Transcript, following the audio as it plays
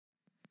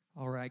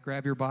All right,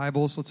 grab your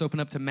Bibles. Let's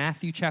open up to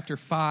Matthew chapter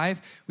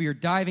 5. We are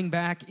diving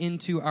back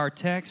into our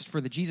text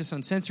for the Jesus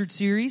Uncensored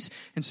series,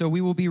 and so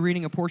we will be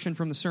reading a portion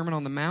from the Sermon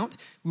on the Mount.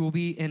 We will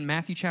be in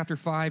Matthew chapter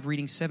 5,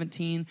 reading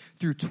 17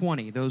 through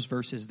 20, those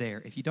verses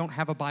there. If you don't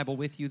have a Bible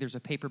with you, there's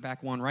a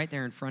paperback one right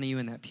there in front of you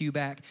in that pew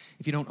back.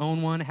 If you don't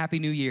own one, Happy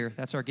New Year.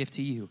 That's our gift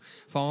to you.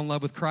 Fall in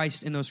love with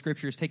Christ in those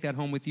scriptures. Take that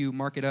home with you,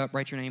 mark it up,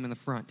 write your name in the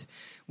front.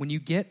 When you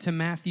get to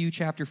Matthew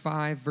chapter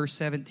 5, verse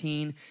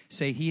 17,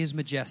 say, "He is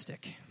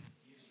majestic."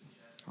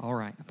 All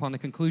right. Upon the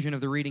conclusion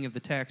of the reading of the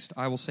text,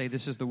 I will say,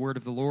 "This is the word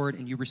of the Lord,"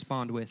 and you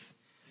respond with,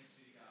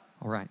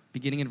 all right.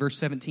 Beginning in verse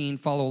 17,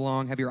 follow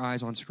along, have your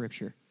eyes on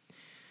Scripture.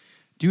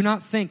 "Do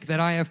not think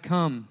that I have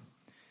come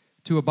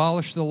to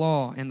abolish the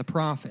law and the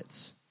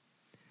prophets.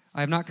 I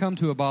have not come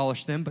to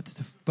abolish them,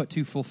 but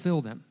to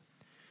fulfill them.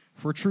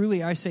 For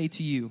truly I say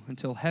to you,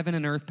 until heaven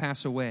and earth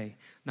pass away,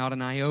 not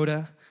an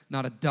iota,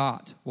 not a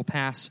dot will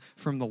pass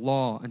from the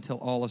law until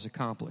all is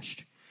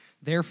accomplished.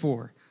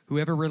 Therefore,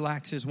 whoever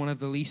relaxes one of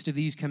the least of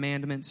these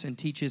commandments and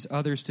teaches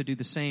others to do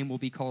the same will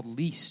be called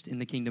least in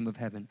the kingdom of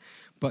heaven.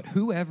 But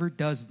whoever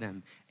does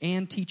them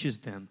and teaches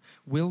them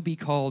will be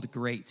called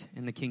great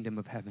in the kingdom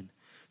of heaven.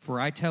 For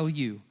I tell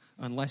you,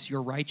 unless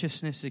your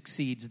righteousness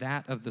exceeds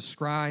that of the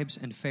scribes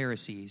and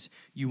Pharisees,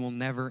 you will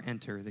never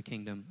enter the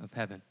kingdom of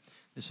heaven."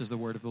 This is the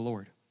word of the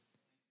Lord.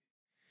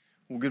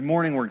 Well, good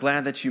morning. We're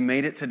glad that you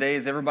made it today.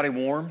 Is everybody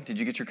warm? Did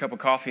you get your cup of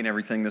coffee and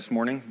everything this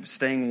morning?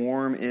 Staying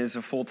warm is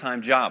a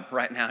full-time job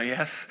right now,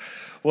 yes?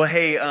 Well,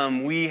 hey,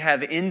 we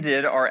have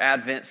ended our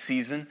Advent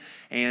season,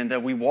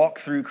 and we walked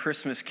through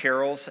Christmas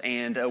carols,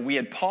 and we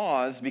had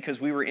paused because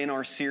we were in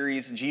our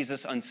series,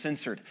 Jesus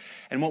Uncensored.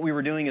 And what we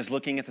were doing is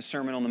looking at the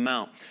Sermon on the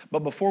Mount. But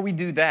before we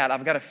do that,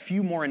 I've got a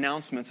few more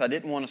announcements. I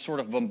didn't want to sort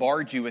of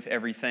bombard you with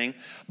everything,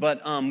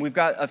 but we've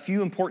got a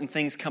few important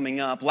things coming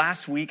up.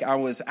 Last week, I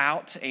was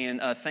out, and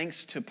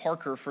thanks to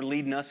Parker for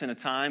leading us in a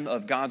time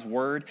of God's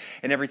Word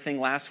and everything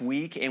last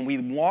week. And we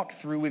walked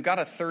through, we've got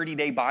a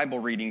 30-day Bible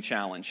reading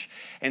challenge.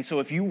 And so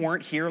if you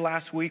weren't here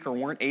last week or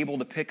weren't able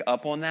to pick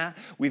up on that,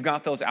 we've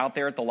got those out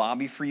there at the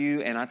lobby for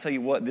you. And I tell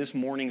you what, this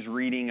morning's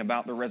reading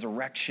about the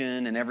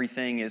resurrection and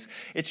everything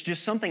it's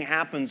just something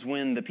happens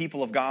when the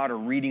people of God are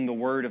reading the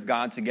Word of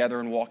God together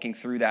and walking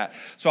through that.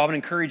 So I would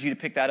encourage you to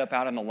pick that up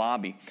out in the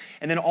lobby.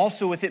 And then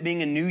also with it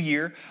being a new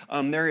year,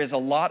 there is a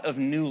lot of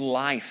new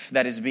life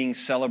that is being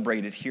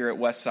celebrated here at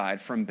Westside,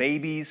 from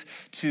babies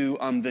to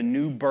the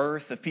new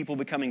birth of people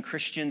becoming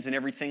Christians and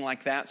everything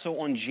like that. So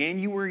on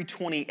January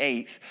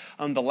 28th,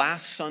 the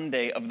last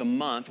Sunday of the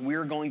month,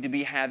 we're going to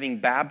be having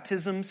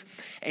baptisms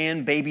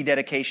and baby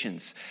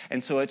dedications.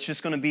 And so it's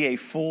just going to be a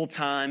full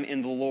time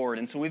in the Lord.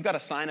 And so we've got a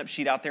sign-up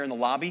sheet out there in the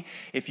lobby.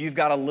 If you've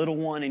got a little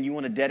one and you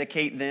want to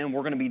dedicate them,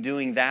 we're going to be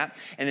doing that.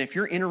 And if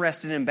you're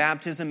interested in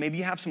baptism, maybe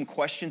you have some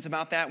questions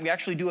about that. We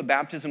actually do a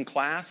baptism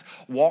class,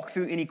 walk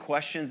through any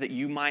questions that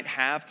you might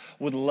have.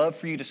 Would love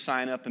for you to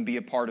sign up and be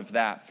a part of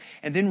that.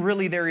 And then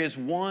really there is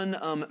one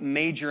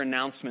major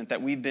announcement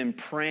that we've been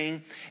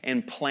praying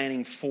and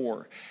planning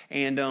for.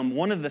 And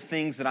one of the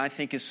things that I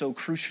think is so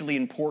crucially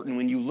important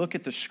when you look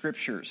at the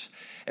Scriptures,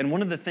 and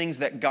one of the things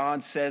that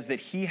God says that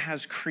He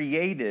has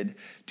created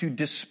to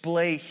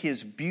display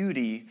His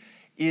beauty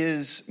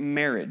is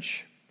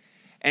marriage.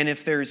 And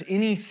if there's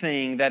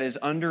anything that is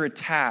under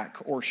attack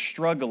or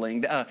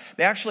struggling,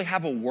 they actually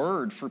have a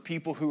word for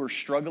people who are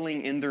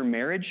struggling in their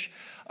marriage.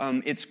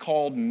 It's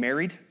called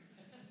married.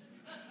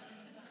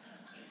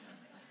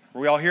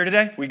 Are we all here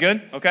today? We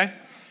good? Okay.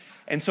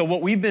 And so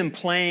what we've been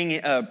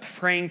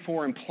praying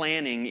for and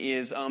planning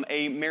is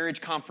a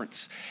marriage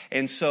conference.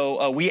 And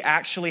so we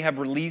actually have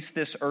released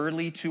this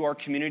early to our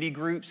community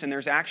groups, and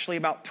there's actually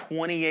about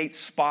 28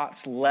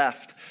 spots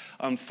left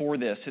for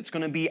this. It's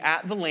going to be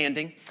at the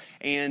Landing,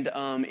 and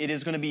it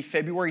is going to be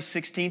February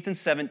 16th and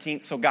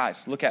 17th. So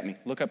guys, look at me.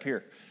 Look up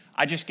here.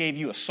 I just gave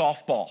you a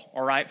softball,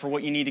 all right, for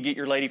what you need to get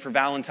your lady for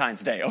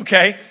Valentine's Day,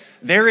 okay?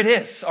 There it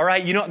is, all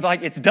right? You know,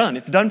 like, it's done.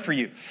 It's done for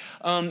you.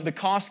 The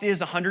cost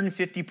is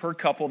 $150 per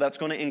couple. That's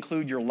going to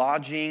include your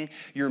lodging,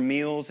 your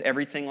meals,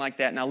 everything like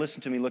that. Now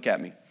listen to me. Look at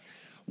me.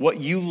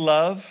 What you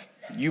love,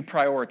 you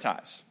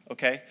prioritize,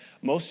 okay?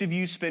 Most of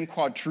you spend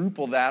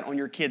quadruple that on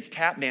your kids'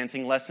 tap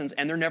dancing lessons,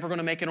 and they're never going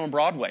to make it on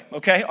Broadway,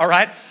 okay? All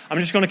right? I'm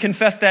just going to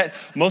confess that.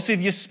 Most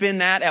of you spend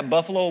that at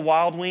Buffalo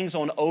Wild Wings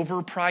on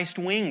overpriced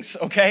wings,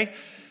 okay?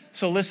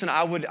 So listen,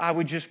 I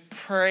would just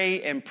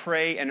pray and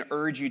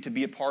urge you to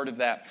be a part of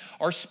that.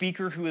 Our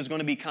speaker who is going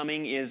to be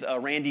coming is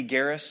Randy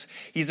Garris.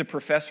 He's a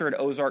professor at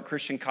Ozark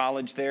Christian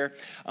College there.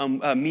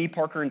 Me,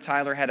 Parker, and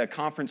Tyler had a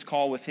conference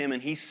call with him,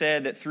 and he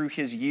said that through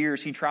his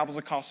years, he travels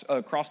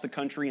across the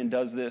country and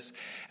does this.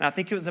 And I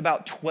think it was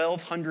about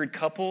 1,200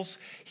 couples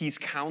he's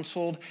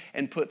counseled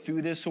and put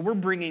through this. So we're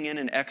bringing in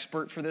an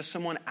expert for this,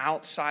 someone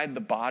outside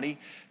the body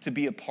to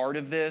be a part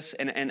of this.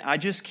 And I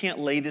just can't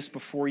lay this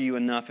before you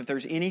enough. If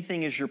there's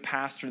anything as your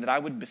pastor that I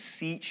would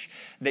beseech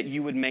that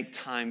you would make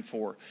time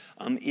for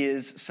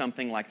is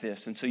something like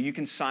this. And so you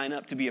can sign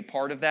up to be a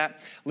part of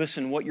that.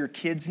 Listen, what your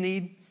kids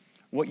need,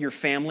 what your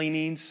family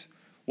needs,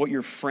 what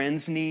your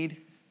friends need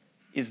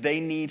is they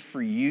need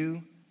for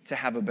you to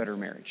have a better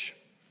marriage.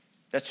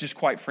 That's just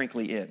quite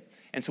frankly it.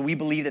 And so we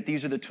believe that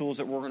these are the tools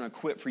that we're going to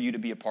equip for you to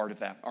be a part of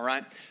that, all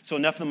right? So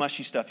enough of the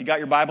mushy stuff. You got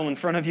your Bible in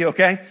front of you,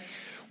 okay?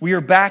 We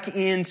are back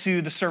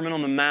into the Sermon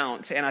on the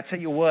Mount, and I tell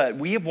you what,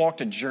 we have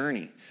walked a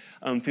journey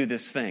through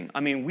this thing. I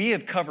mean, we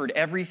have covered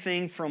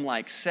everything from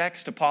like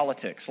sex to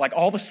politics. Like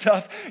all the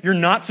stuff you're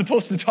not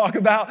supposed to talk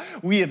about,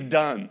 we have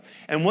done.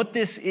 And what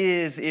this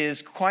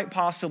is quite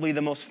possibly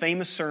the most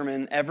famous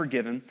sermon ever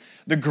given,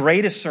 the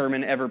greatest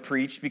sermon ever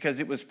preached because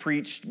it was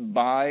preached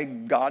by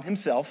God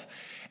himself.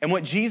 And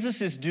what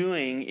Jesus is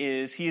doing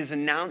is he is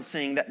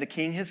announcing that the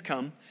King has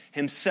come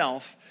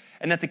himself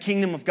and that the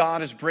kingdom of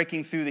God is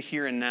breaking through the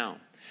here and now.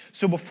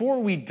 So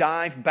before we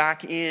dive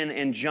back in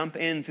and jump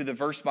in through the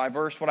verse by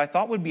verse, what I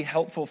thought would be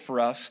helpful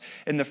for us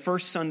in the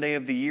first Sunday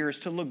of the year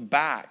is to look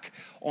back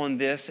on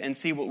this and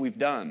see what we've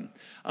done.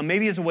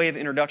 Maybe as a way of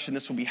introduction,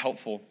 this will be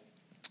helpful.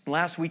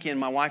 Last weekend,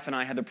 my wife and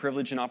I had the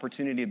privilege and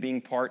opportunity of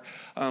being part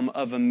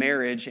of a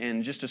marriage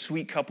and just a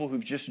sweet couple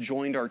who've just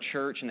joined our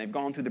church, and they've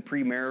gone through the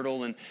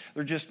premarital, and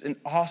they're just an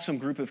awesome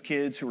group of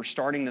kids who are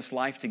starting this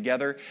life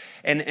together.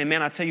 And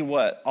man, I tell you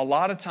what, a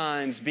lot of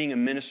times being a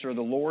minister,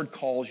 the Lord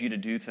calls you to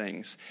do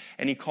things,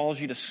 and he calls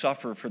you to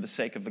suffer for the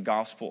sake of the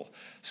gospel.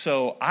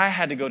 So I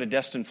had to go to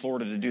Destin,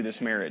 Florida to do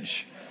this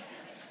marriage.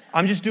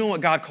 I'm just doing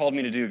what God called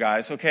me to do,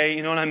 guys, okay?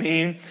 You know what I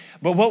mean?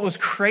 But what was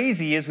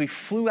crazy is we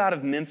flew out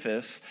of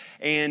Memphis,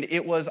 and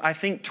it was, I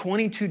think,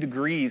 22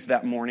 degrees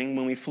that morning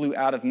when we flew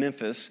out of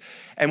Memphis.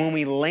 And when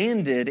we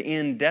landed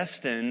in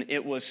Destin,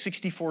 it was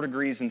 64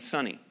 degrees and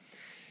sunny.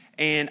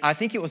 And I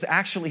think it was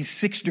actually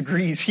 6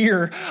 degrees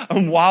here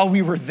while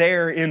we were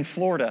there in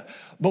Florida.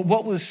 But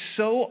what was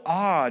so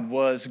odd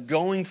was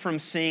going from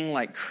seeing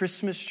like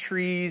Christmas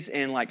trees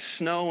and like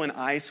snow and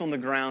ice on the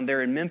ground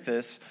there in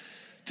Memphis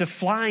to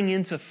flying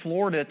into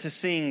Florida to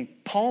seeing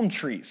palm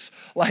trees,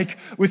 like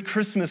with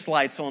Christmas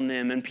lights on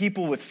them and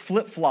people with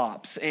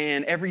flip-flops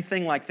and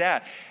everything like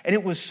that. And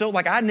it was so,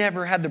 like, I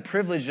never had the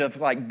privilege of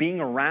like being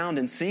around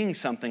and seeing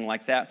something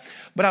like that.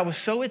 But I was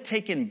so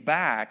taken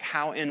back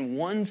how in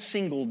one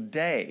single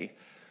day,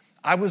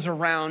 I was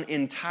around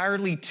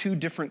entirely two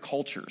different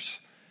cultures.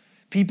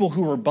 People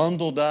who were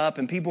bundled up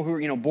and people who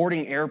were,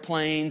 boarding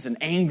airplanes and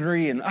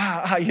angry and,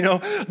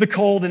 the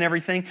cold and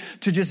everything,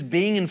 to just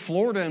being in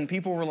Florida and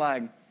people were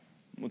like,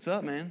 what's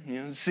up,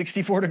 man?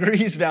 64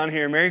 degrees down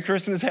here. Merry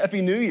Christmas,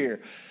 Happy New Year.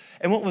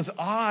 And what was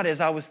odd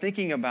as I was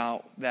thinking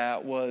about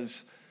that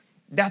was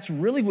that's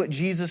really what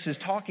Jesus is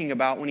talking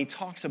about when he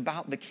talks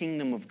about the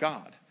kingdom of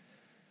God.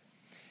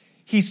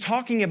 He's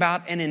talking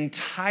about an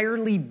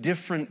entirely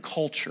different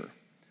culture.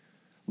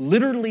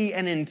 Literally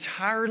an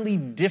entirely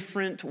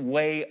different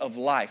way of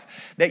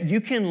life. That you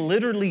can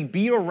literally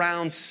be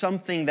around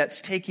something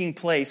that's taking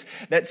place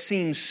that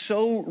seems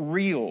so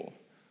real,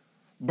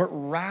 but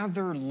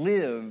rather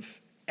live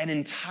an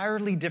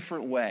entirely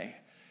different way.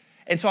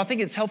 And so I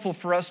think it's helpful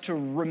for us to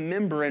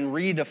remember and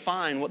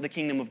redefine what the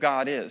kingdom of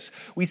God is.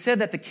 We said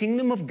that the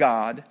kingdom of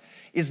God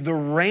is the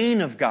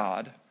reign of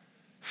God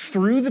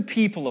through the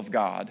people of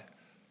God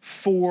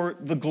for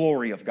the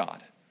glory of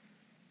God.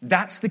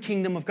 That's the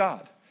kingdom of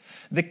God.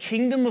 The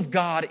kingdom of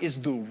God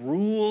is the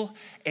rule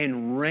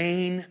and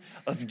reign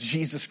of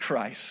Jesus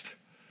Christ.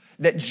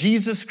 That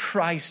Jesus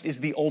Christ is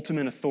the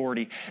ultimate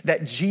authority.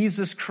 That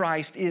Jesus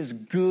Christ is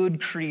good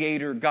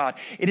creator God.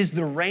 It is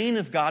the reign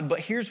of God,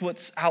 but here's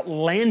what's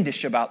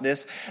outlandish about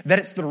this, that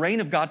it's the reign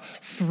of God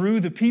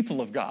through the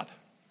people of God.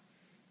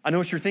 I know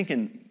what you're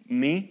thinking.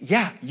 Me?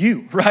 Yeah,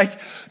 you, right?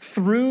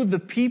 Through the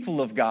people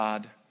of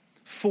God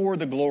for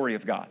the glory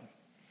of God.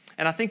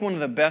 And I think one of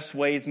the best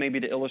ways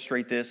maybe to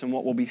illustrate this and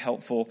what will be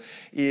helpful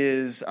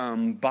is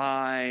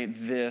by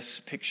this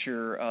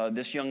picture,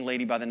 this young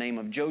lady by the name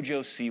of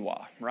JoJo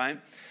Siwa, right?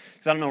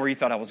 Because I don't know where you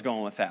thought I was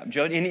going with that.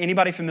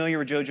 Anybody familiar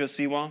with JoJo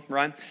Siwa,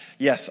 right?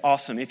 Yes,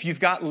 awesome. If you've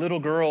got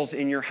little girls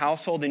in your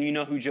household, then you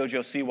know who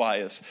JoJo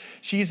Siwa is.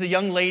 She's a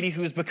young lady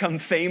who has become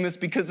famous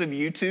because of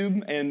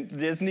YouTube and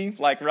Disney,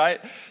 right?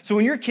 So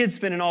when your kid's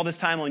spending all this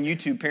time on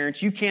YouTube,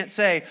 parents, you can't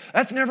say,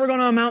 that's never going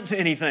to amount to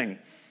anything.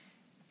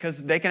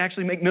 Because they can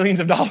actually make millions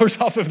of dollars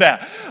off of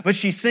that. But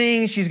she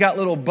sings, she's got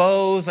little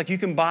bows, like you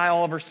can buy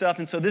all of her stuff.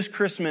 And so this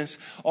Christmas,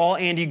 all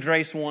Andy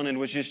Grace wanted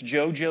was just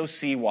JoJo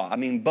Siwa. I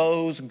mean,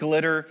 bows,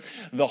 glitter,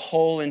 the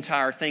whole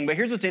entire thing. But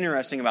here's what's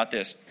interesting about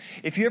this.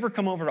 If you ever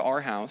come over to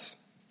our house,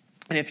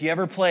 and if you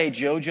ever play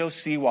JoJo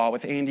Siwa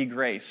with Andy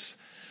Grace,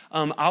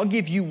 I'll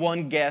give you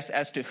one guess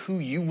as to who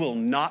you will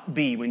not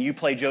be when you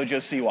play JoJo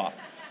Siwa.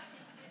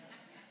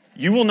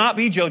 You will not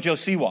be JoJo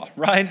Siwa,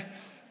 right?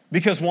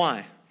 Because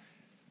why?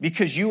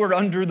 Because you are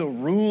under the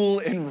rule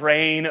and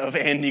reign of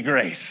Andy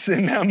Grace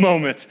in that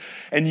moment.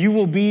 And you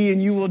will be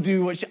and you will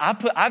do what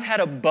I've had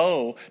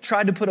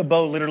tried to put a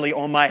bow literally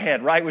on my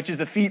head, right? Which is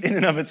a feat in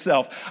and of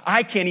itself.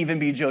 I can't even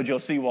be JoJo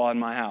Siwa in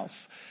my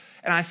house.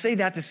 And I say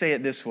that to say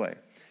it this way.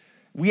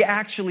 We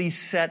actually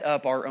set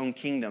up our own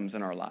kingdoms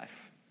in our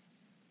life.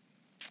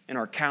 In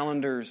our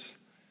calendars,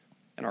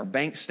 in our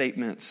bank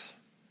statements,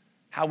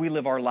 how we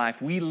live our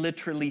life, we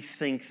literally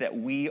think that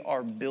we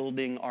are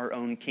building our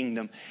own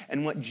kingdom.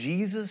 And what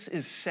Jesus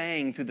is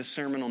saying through the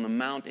Sermon on the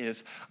Mount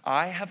is,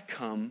 I have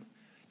come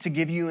to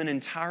give you an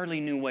entirely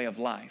new way of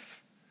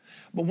life.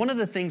 But one of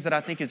the things that I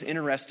think is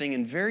interesting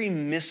and very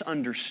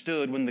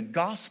misunderstood when the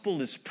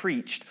gospel is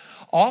preached,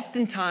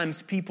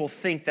 oftentimes people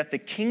think that the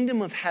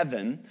kingdom of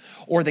heaven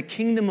or the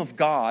kingdom of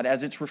God,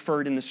 as it's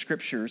referred in the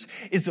scriptures,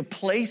 is a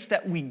place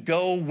that we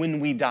go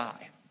when we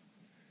die.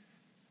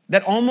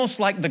 That almost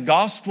like the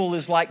gospel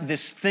is like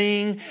this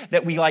thing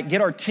that we like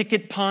get our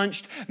ticket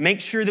punched, make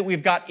sure that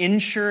we've got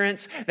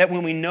insurance, that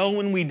when we know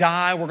when we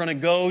die, we're going to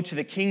go to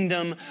the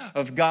kingdom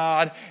of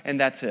God, and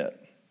that's it.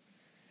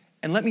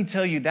 And let me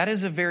tell you, that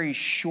is a very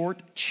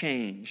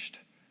short-changed,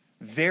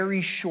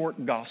 very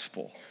short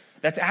gospel.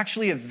 That's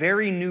actually a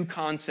very new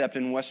concept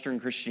in Western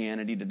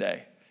Christianity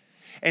today.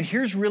 And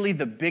here's really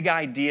the big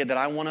idea that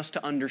I want us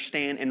to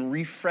understand and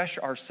refresh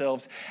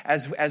ourselves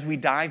as we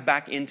dive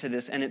back into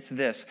this, and it's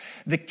this.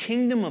 The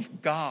kingdom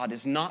of God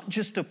is not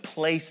just a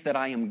place that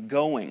I am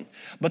going,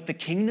 but the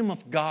kingdom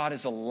of God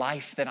is a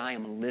life that I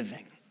am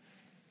living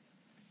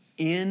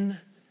in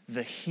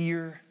the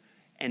here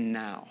and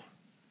now.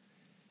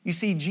 You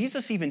see,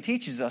 Jesus even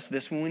teaches us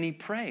this when he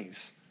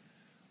prays.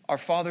 Our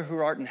Father who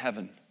art in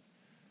heaven,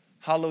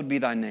 hallowed be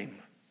thy name.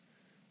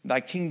 Thy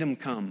kingdom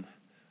come,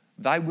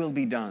 thy will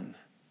be done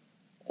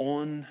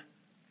on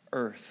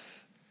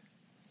earth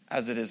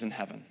as it is in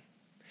heaven.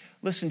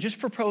 Listen, just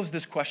propose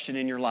this question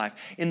in your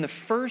life. In the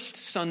first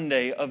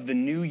Sunday of the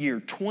new year,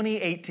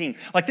 2018,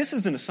 like this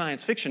isn't a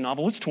science fiction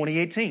novel, it's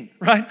 2018,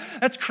 right?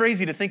 That's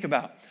crazy to think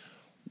about.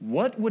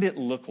 What would it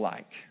look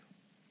like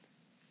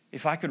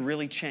if I could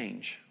really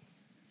change?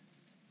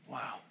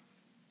 Wow.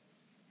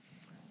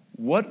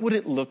 What would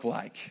it look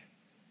like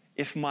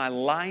if my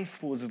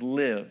life was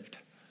lived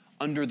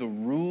under the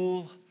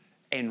rule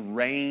and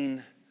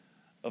reign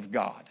of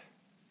God?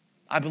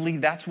 I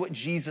believe that's what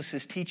Jesus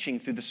is teaching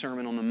through the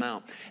Sermon on the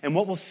Mount. And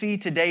what we'll see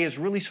today is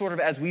really sort of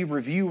as we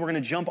review, we're going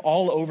to jump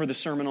all over the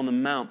Sermon on the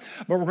Mount.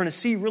 But we're going to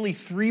see really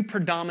three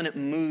predominant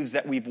moves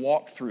that we've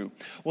walked through.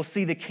 We'll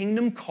see the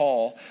kingdom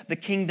call, the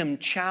kingdom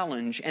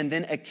challenge, and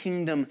then a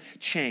kingdom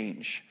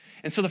change.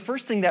 And so the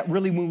first thing that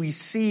really we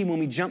see when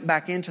we jump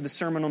back into the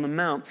Sermon on the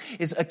Mount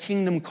is a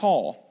kingdom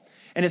call.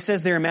 And it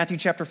says there in Matthew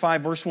chapter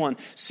 5, verse 1,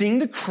 seeing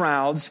the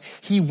crowds,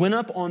 he went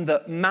up on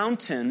the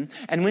mountain,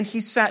 and when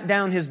he sat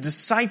down, his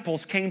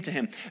disciples came to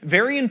him.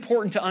 Very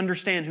important to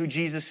understand who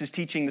Jesus is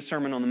teaching the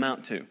Sermon on the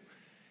Mount to.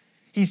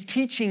 He's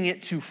teaching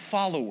it to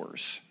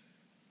followers,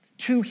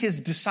 to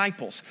his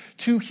disciples,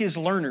 to his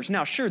learners.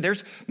 Now, sure,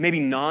 there's maybe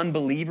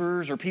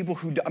non-believers or people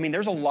who,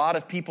 there's a lot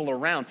of people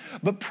around,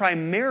 but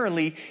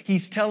primarily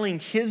he's telling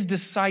his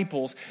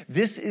disciples,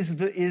 this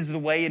is the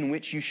way in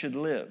which you should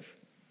live.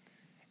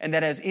 And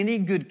that as any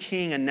good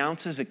king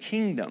announces a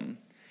kingdom,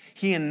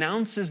 he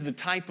announces the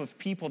type of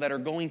people that are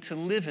going to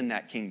live in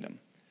that kingdom.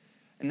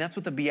 And that's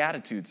what the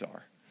Beatitudes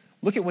are.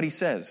 Look at what he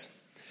says.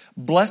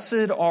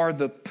 Blessed are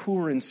the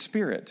poor in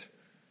spirit,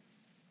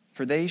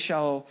 for they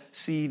shall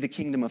see the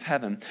kingdom of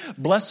heaven.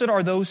 Blessed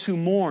are those who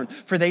mourn,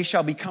 for they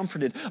shall be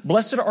comforted.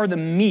 Blessed are the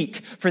meek,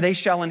 for they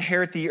shall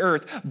inherit the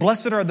earth.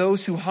 Blessed are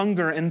those who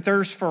hunger and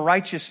thirst for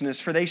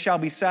righteousness, for they shall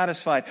be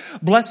satisfied.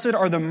 Blessed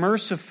are the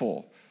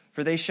merciful,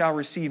 for they shall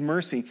receive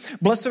mercy.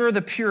 Blessed are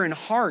the pure in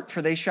heart,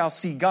 for they shall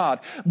see God.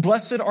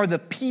 Blessed are the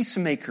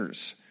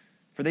peacemakers,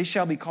 for they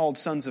shall be called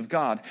sons of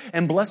God.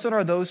 And blessed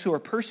are those who are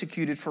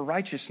persecuted for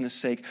righteousness'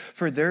 sake,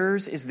 for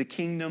theirs is the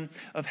kingdom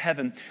of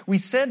heaven. We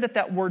said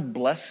that word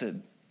blessed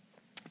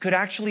could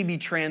actually be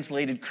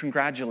translated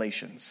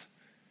congratulations.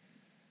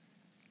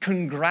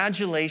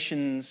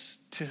 Congratulations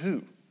to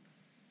who?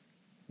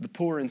 The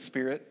poor in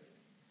spirit,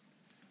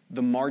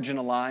 the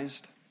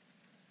marginalized,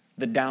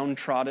 the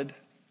downtrodden,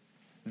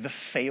 the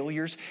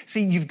failures.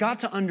 See, you've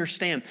got to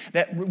understand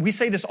that we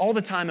say this all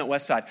the time at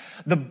Westside.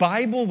 The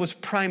Bible was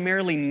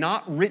primarily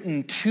not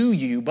written to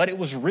you, but it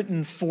was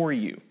written for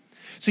you.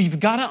 So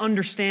you've got to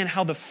understand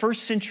how the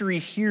first century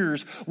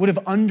hearers would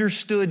have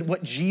understood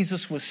what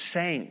Jesus was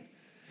saying.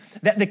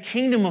 That the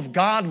kingdom of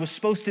God was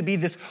supposed to be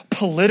this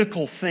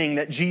political thing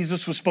that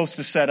Jesus was supposed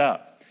to set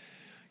up.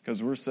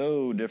 Because we're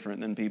so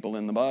different than people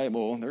in the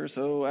Bible. They're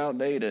so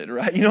outdated,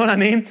 right? You know what I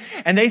mean?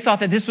 And they thought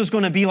that this was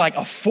going to be like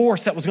a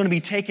force that was going to be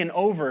taken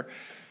over.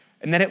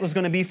 And that it was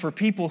going to be for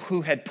people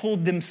who had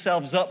pulled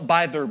themselves up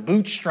by their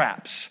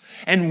bootstraps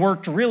and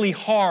worked really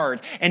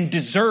hard and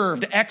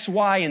deserved X,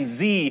 Y, and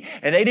Z.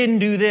 And they didn't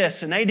do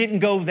this and they didn't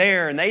go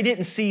there and they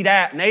didn't see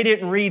that and they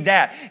didn't read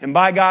that. And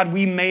by God,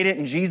 we made it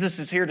and Jesus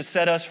is here to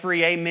set us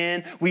free.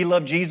 Amen. We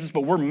love Jesus,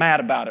 but we're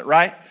mad about it,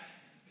 right?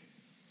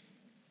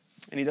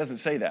 And he doesn't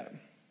say that.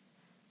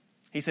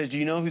 He says, do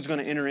you know who's going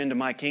to enter into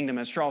my kingdom?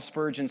 As Charles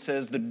Spurgeon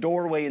says, the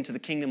doorway into the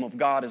kingdom of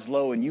God is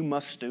low and you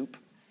must stoop.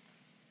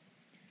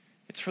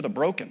 It's for the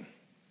broken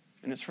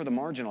and it's for the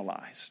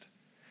marginalized.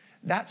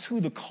 That's who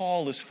the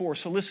call is for.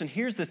 So listen,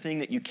 here's the thing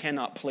that you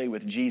cannot play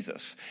with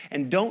Jesus.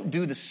 And don't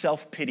do the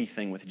self-pity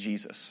thing with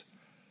Jesus.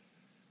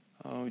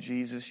 Oh,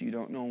 Jesus, you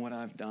don't know what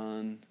I've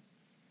done.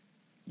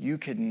 you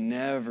could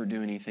never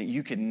do anything.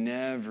 You could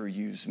never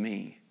use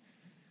me.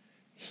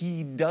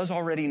 He does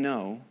already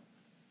know,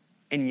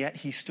 and yet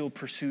he still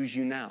pursues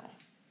you now.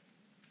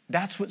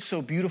 That's what's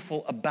so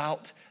beautiful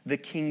about the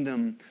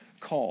kingdom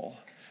call.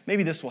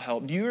 Maybe this will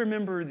help. Do you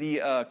remember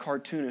the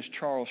cartoonist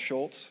Charles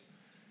Schulz?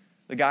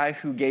 The guy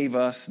who gave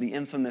us the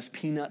infamous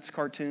Peanuts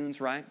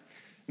cartoons, right?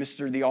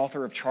 The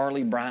author of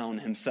Charlie Brown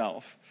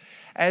himself.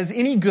 As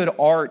any good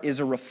art is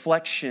a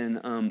reflection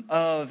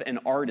of an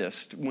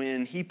artist,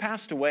 when he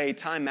passed away,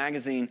 Time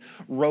magazine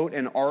wrote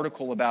an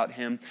article about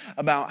him,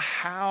 about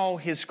how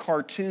his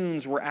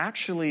cartoons were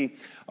actually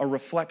a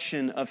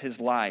reflection of his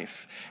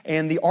life.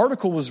 And the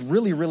article was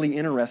really, really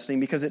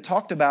interesting because it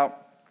talked about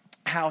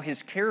how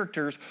his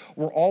characters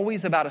were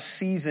always about a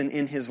season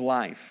in his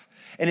life.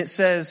 And it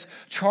says,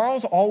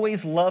 Charles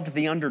always loved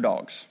the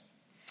underdogs.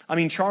 I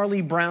mean,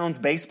 Charlie Brown's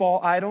baseball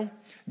idol,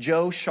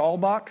 Joe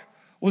Schalbach,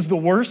 was the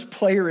worst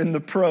player in the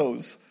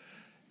pros.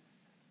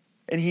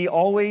 And he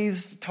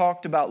always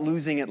talked about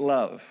losing at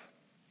love.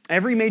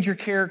 Every major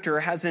character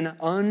has an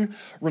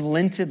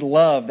unrelented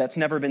love that's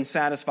never been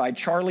satisfied.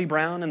 Charlie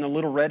Brown and the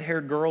little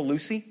red-haired girl,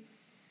 Lucy.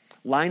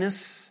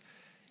 Linus.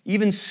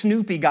 Even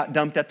Snoopy got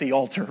dumped at the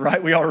altar,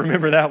 right? We all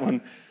remember that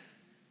one.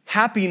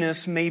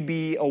 Happiness may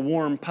be a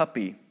warm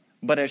puppy,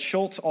 but as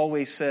Schulz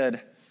always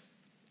said,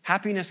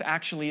 happiness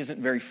actually isn't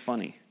very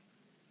funny.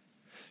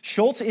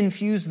 Schulz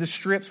infused the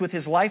strips with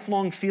his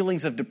lifelong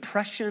feelings of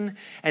depression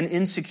and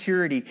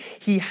insecurity.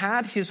 He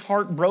had his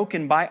heart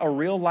broken by a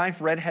real-life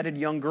red-headed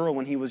young girl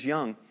when he was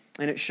young,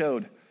 and it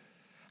showed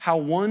how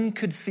one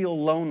could feel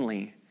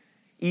lonely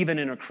even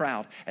in a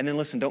crowd. And then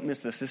listen, don't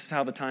miss this. This is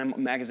how the Time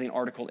magazine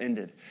article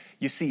ended.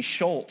 You see,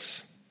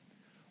 Schulz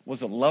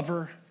was a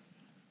lover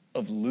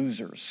of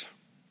losers.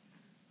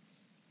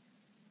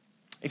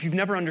 If you've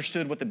never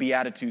understood what the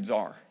Beatitudes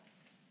are,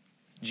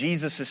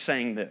 Jesus is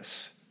saying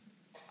this: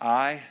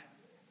 I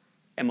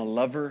am a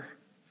lover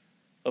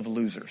of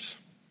losers.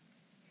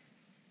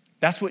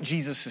 That's what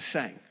Jesus is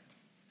saying.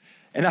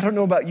 And I don't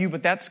know about you,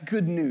 but that's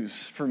good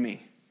news for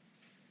me.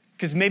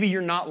 Because maybe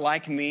you're not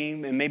like me,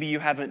 and maybe you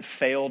haven't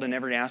failed in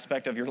every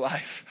aspect of your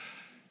life.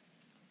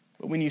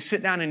 But when you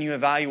sit down and you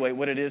evaluate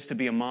what it is to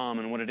be a mom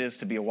and what it is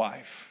to be a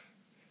wife,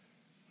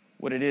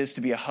 what it is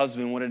to be a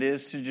husband, what it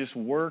is to just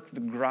work the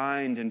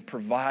grind and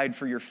provide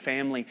for your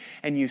family,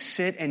 and you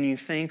sit and you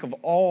think of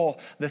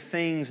all the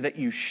things that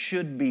you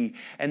should be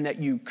and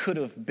that you could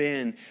have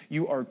been,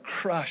 you are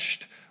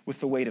crushed with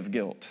the weight of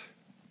guilt.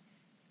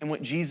 And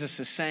what Jesus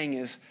is saying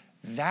is,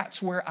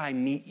 that's where I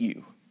meet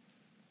you.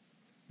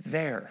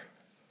 There.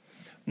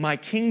 My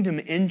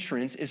kingdom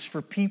entrance is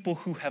for people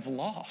who have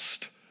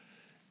lost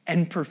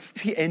and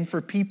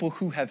for people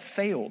who have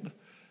failed.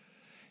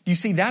 You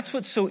see, that's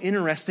what's so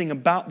interesting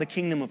about the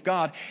kingdom of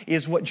God,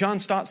 is what John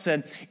Stott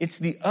said, it's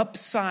the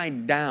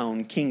upside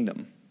down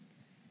kingdom.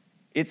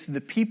 It's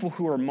the people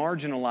who are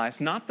marginalized,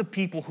 not the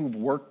people who've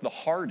worked the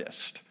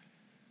hardest,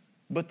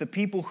 but the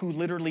people who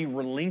literally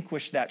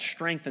relinquish that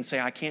strength and say,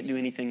 I can't do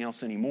anything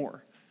else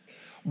anymore.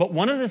 But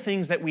one of the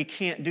things that we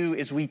can't do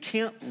is we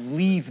can't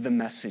leave the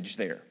message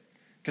there,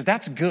 because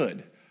that's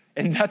good,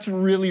 and that's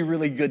really,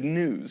 really good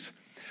news.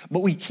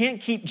 But we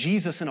can't keep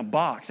Jesus in a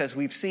box, as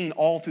we've seen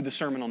all through the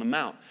Sermon on the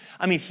Mount.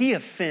 I mean, he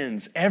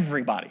offends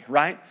everybody,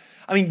 right?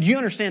 I mean, do you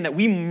understand that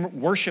we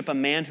worship a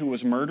man who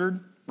was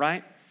murdered,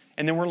 right?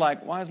 And then we're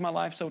like, why is my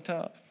life so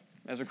tough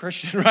as a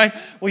Christian, right?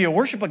 Well, you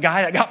worship a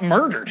guy that got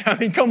murdered. I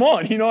mean, come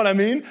on, you know what I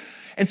mean?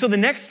 And so the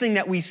next thing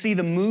that we see,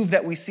 the move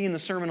that we see in the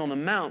Sermon on the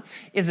Mount,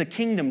 is a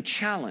kingdom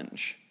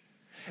challenge.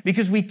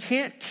 Because we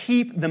can't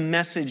keep the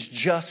message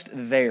just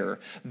there,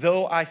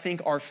 though I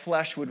think our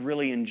flesh would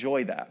really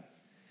enjoy that.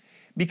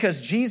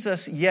 Because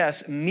Jesus,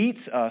 yes,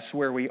 meets us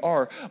where we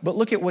are. But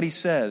look at what he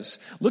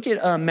says. Look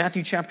at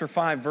Matthew chapter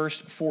 5, verse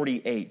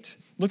 48.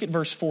 Look at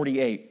verse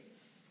 48.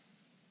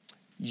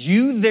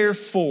 You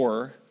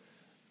therefore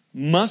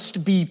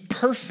must be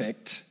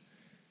perfect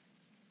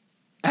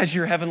as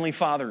your heavenly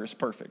Father is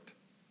perfect.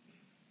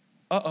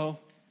 Uh-oh.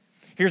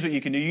 Here's what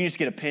you can do. You can just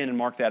get a pen and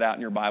mark that out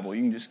in your Bible.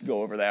 You can just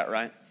go over that,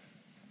 right?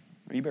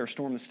 Or you better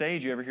storm the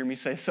stage. You ever hear me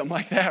say something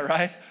like that,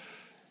 right?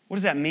 What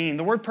does that mean?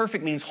 The word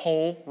perfect means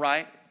whole,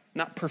 right?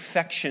 Not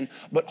perfection,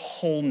 but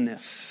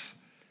wholeness.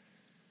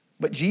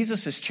 But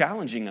Jesus is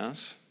challenging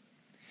us.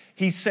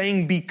 He's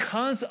saying,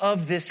 because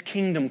of this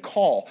kingdom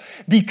call,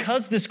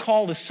 because this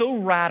call is so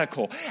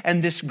radical,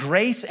 and this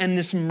grace and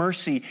this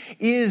mercy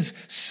is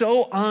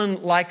so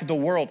unlike the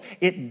world,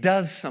 it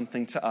does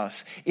something to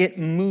us. It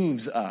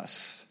moves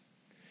us.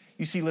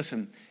 You see,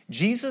 listen,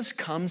 Jesus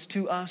comes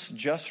to us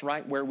just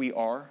right where we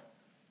are,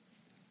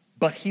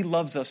 but he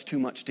loves us too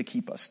much to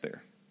keep us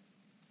there.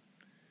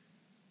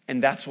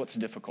 And that's what's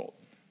difficult.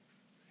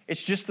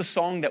 It's just the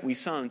song that we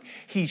sung.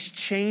 He's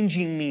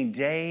changing me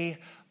day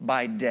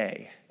by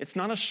day. It's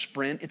not a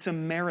sprint, it's a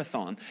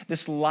marathon.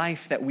 This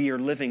life that we are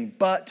living,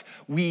 but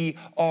we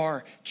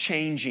are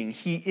changing.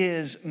 He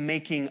is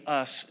making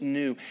us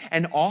new.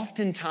 And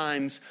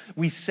oftentimes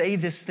we say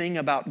this thing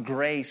about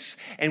grace,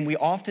 and we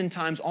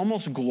oftentimes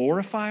almost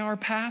glorify our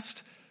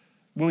past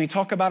when we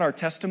talk about our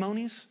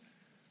testimonies.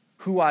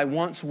 who I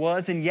once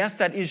was. And yes,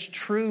 that is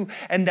true,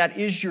 and that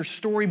is your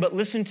story. But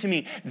listen to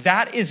me,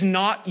 that is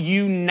not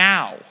you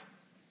now.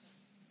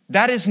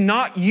 That is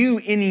not you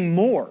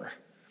anymore.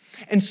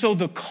 And so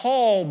the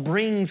call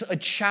brings a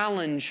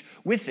challenge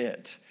with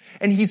it.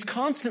 And he's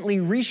constantly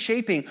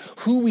reshaping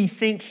who we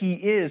think he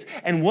is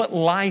and what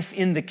life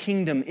in the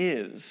kingdom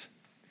is.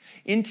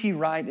 N.T.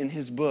 Wright, in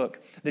his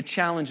book, The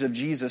Challenge of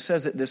Jesus,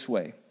 says it this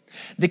way.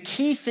 The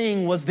key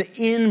thing was the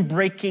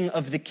inbreaking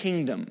of the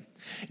kingdom.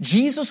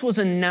 Jesus was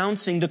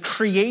announcing the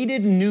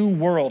created new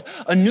world,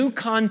 a new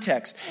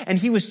context, and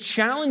he was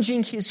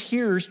challenging his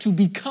hearers to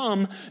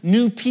become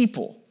new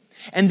people.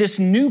 And this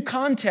new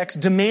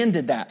context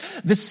demanded that.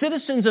 The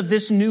citizens of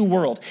this new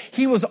world,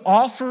 he was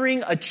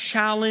offering a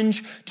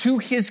challenge to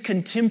his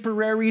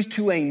contemporaries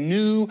to a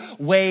new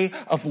way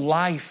of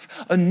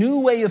life, a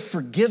new way of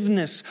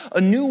forgiveness, a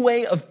new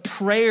way of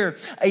prayer,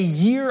 a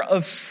year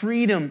of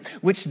freedom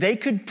which they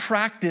could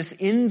practice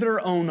in their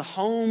own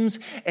homes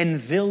and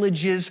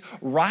villages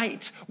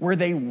right where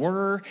they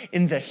were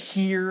in the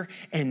here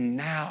and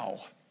now.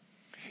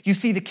 You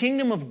see, the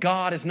kingdom of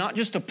God is not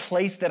just a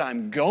place that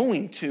I'm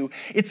going to,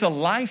 it's a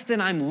life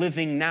that I'm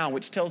living now,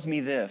 which tells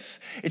me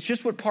this. It's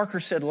just what Parker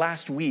said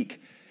last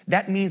week.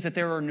 That means that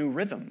there are new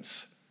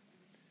rhythms.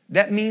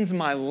 That means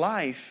my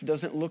life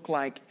doesn't look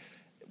like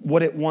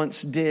what it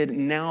once did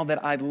now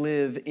that I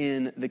live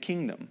in the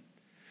kingdom.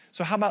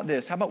 So how about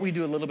this? How about we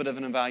do a little bit of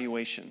an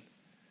evaluation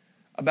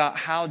about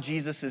how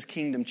Jesus'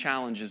 kingdom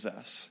challenges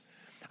us?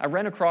 I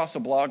ran across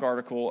a blog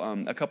article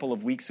a couple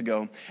of weeks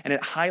ago, and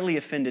it highly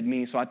offended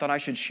me, so I thought I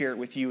should share it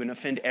with you and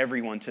offend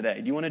everyone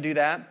today. Do you want to do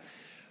that?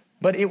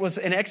 But it was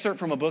an excerpt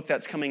from a book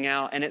that's coming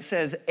out, and it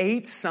says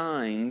 8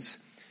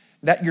 signs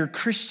that your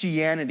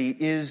Christianity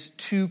is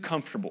too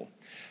comfortable.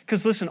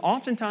 Because listen,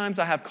 oftentimes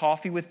I have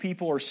coffee with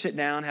people or sit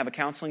down, have a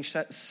counseling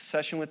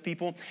session with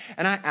people,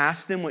 and I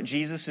ask them what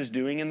Jesus is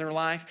doing in their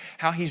life,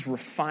 how he's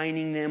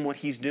refining them, what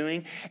he's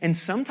doing. And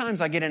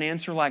sometimes I get an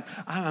answer like,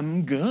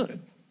 I'm good.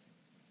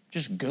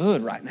 Just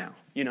good right now,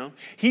 you know.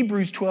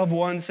 Hebrews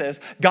 12:1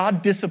 says,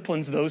 God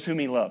disciplines those whom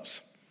he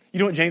loves. You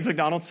know what James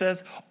McDonald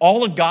says?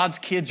 All of God's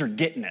kids are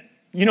getting it.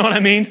 You know what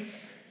I mean?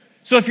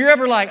 So if you're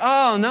ever like,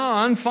 oh, no,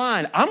 I'm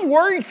fine. I'm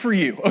worried for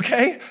you,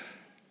 okay?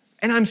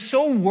 And I'm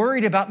so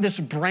worried about this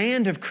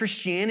brand of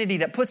Christianity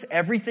that puts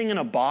everything in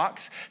a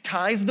box,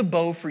 ties the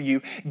bow for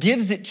you,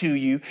 gives it to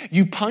you,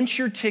 you punch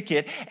your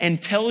ticket,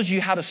 and tells you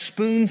how to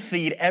spoon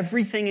feed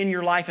everything in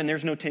your life, and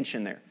there's no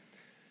tension there.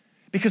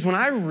 Because when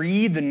I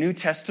read the New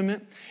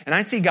Testament and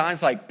I see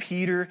guys like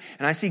Peter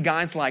and I see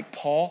guys like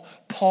Paul,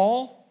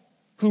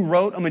 who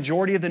wrote a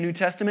majority of the New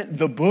Testament,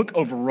 the book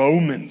of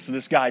Romans,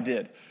 this guy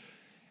did.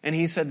 And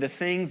he said, the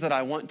things that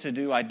I want to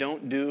do, I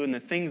don't do, and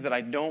the things that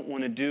I don't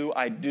want to do,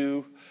 I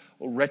do.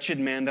 O wretched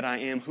man that I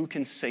am, who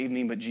can save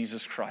me but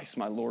Jesus Christ,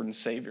 my Lord and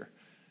Savior?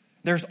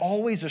 There's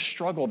always a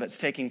struggle that's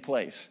taking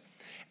place.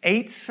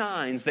 8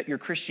 signs that your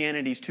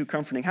Christianity is too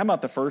comforting. How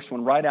about the first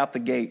one, right out the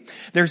gate?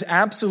 There's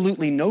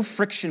absolutely no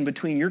friction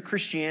between your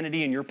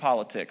Christianity and your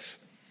politics.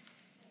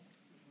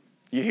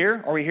 You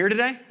here? Are we here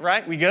today?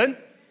 Right? We good?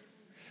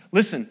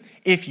 Listen,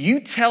 if you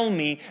tell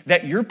me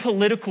that your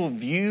political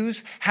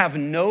views have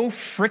no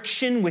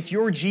friction with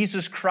your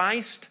Jesus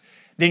Christ,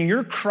 then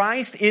your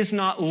Christ is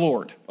not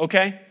Lord,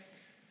 okay?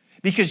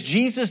 Because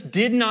Jesus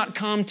did not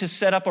come to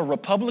set up a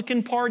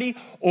Republican Party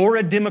or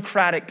a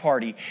Democratic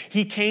Party.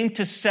 He came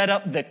to set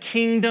up the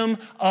kingdom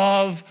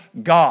of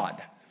God.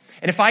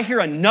 And if I hear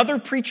another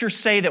preacher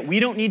say that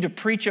we don't need to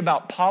preach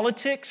about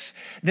politics,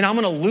 then I'm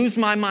going to lose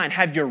my mind.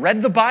 Have you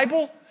read the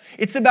Bible?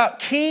 It's about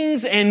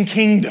kings and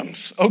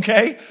kingdoms,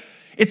 okay?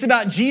 It's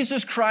about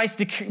Jesus Christ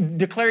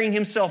declaring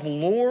himself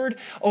Lord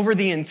over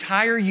the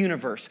entire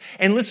universe.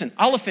 And listen,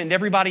 I'll offend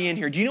everybody in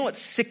here. Do you know what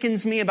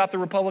sickens me about the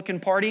Republican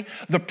Party?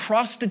 The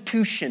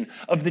prostitution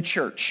of the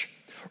church.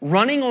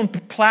 Running on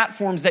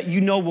platforms that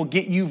you know will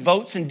get you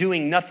votes and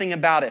doing nothing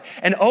about it.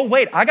 And oh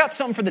wait, I got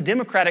something for the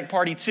Democratic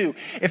Party too.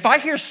 If I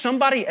hear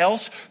somebody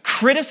else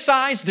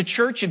criticize the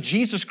church of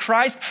Jesus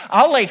Christ,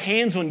 I'll lay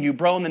hands on you,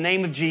 bro, in the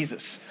name of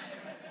Jesus.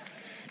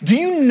 Do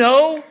you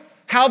know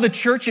how the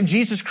church of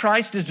Jesus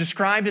Christ is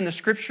described in the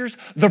scriptures?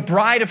 The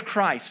bride of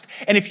Christ.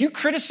 And if you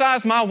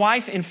criticize my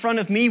wife in front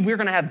of me, we're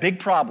going to have big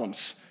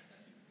problems.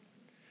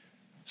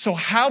 So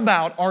how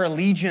about our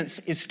allegiance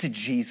is to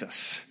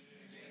Jesus?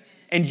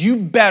 And you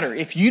better,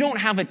 if you don't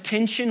have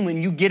attention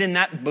when you get in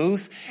that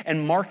booth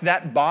and mark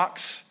that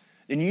box,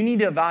 then you need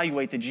to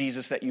evaluate the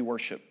Jesus that you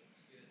worship.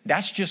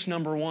 That's just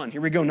number 1. Here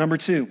we go, number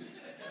 2.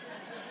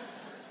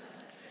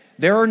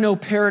 There are no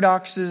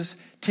paradoxes,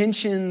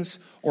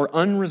 tensions, or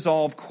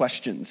unresolved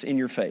questions in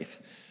your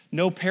faith.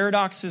 No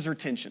paradoxes or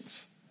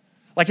tensions.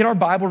 Like in our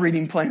Bible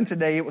reading plan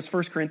today, it was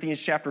 1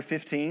 Corinthians chapter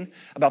 15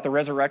 about the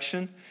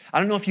resurrection. I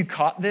don't know if you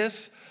caught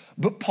this,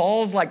 but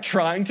Paul's like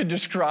trying to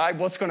describe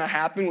what's going to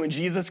happen when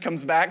Jesus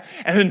comes back.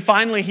 And then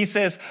finally he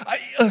says,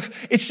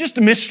 it's just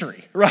a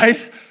mystery,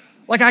 right?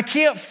 Like I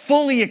can't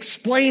fully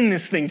explain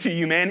this thing to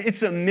you, man.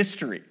 It's a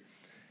mystery.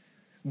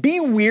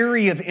 Be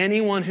weary of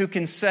anyone who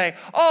can say,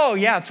 oh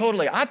yeah,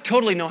 totally. I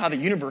totally know how the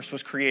universe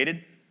was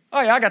created.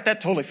 Oh yeah, I got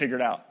that totally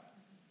figured out.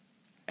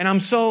 And I'm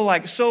so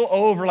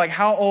over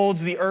how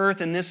old's the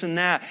earth and this and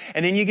that.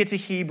 And then you get to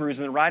Hebrews,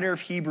 and the writer of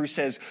Hebrews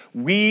says,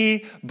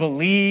 we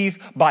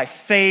believe by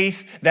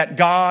faith that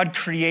God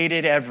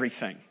created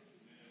everything.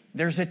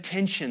 There's a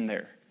tension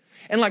there.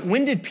 And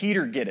when did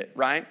Peter get it,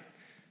 right?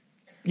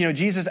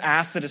 Jesus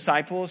asked the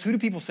disciples, who do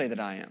people say that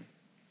I am?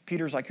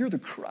 Peter's like, you're the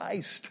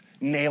Christ.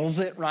 Nails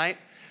it, right?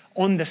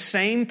 On the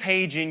same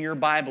page in your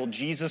Bible,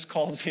 Jesus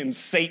calls him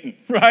Satan,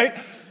 right?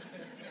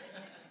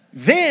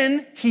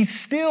 Then he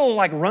still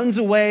runs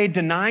away,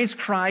 denies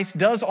Christ,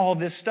 does all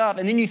this stuff.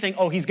 And then you think,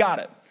 oh, he's got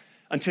it.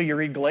 Until you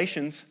read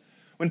Galatians.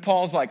 When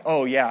Paul's like,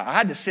 oh yeah, I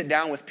had to sit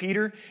down with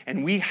Peter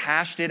and we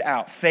hashed it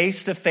out.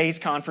 Face-to-face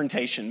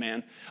confrontation,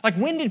 man.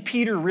 When did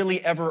Peter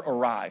really ever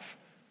arrive?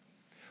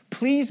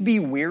 Please be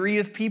wary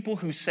of people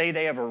who say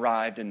they have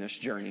arrived in this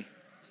journey.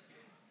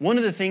 One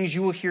of the things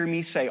you will hear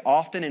me say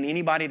often, and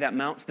anybody that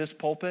mounts this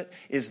pulpit,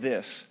 is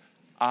this: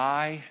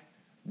 I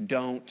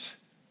don't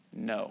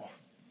know.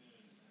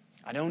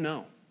 I don't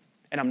know.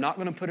 And I'm not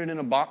going to put it in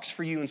a box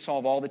for you and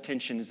solve all the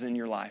tensions in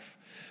your life.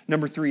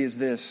 Number 3 is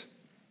this: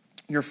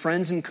 your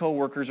friends and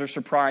coworkers are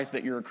surprised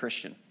that you're a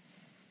Christian.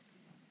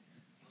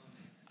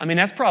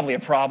 That's probably a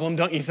problem,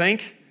 don't you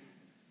think?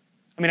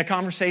 A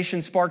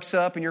conversation sparks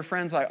up and your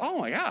friend's like, oh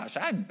my gosh,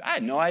 I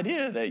had no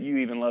idea that you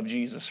even love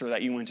Jesus or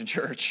that you went to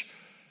church.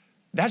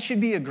 That should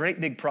be a great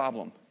big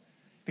problem.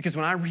 Because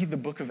when I read the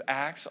book of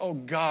Acts, oh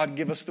God,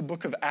 give us the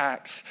book of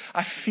Acts.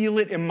 I feel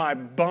it in my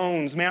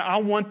bones. Man, I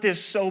want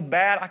this so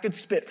bad, I could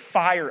spit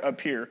fire up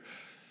here.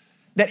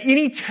 That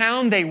any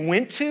town they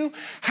went to,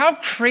 how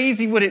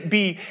crazy would it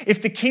be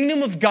if the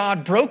kingdom of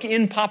God broke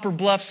in Poplar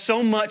Bluff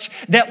so much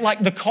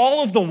that the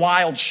Call of the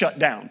Wild shut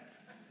down?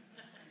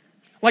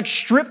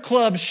 Strip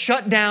clubs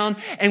shut down,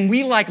 and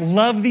we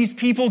love these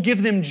people,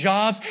 give them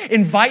jobs,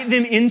 invite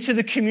them into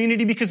the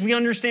community, because we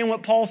understand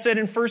what Paul said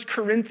in 1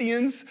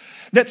 Corinthians,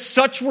 that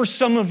such were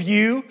some of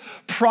you,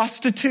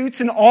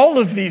 prostitutes and all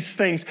of these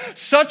things.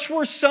 Such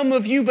were some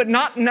of you, but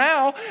not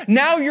now.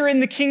 Now you're in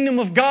the kingdom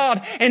of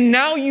God, and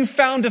now you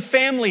found a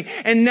family,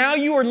 and now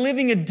you are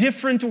living a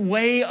different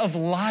way of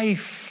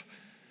life.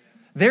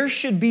 There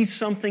should be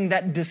something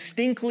that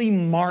distinctly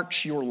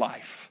marks your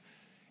life,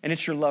 and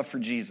it's your love for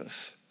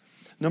Jesus.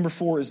 Number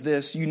 4 is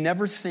this: you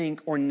never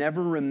think or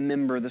never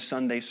remember the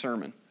Sunday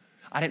sermon.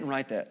 I didn't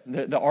write that.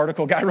 The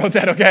article guy wrote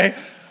that, okay?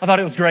 I thought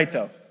it was great,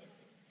 though.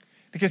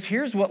 Because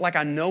here's what,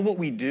 I know what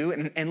we do,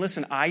 and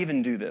listen, I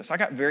even do this. I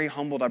got very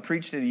humbled. I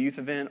preached at a youth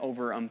event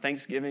over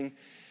Thanksgiving,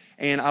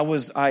 and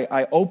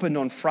I opened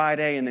on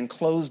Friday and then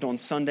closed on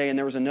Sunday, and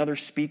there was another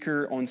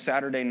speaker on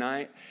Saturday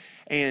night,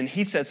 and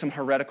he said some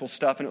heretical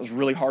stuff, and it was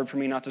really hard for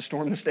me not to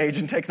storm the stage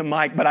and take the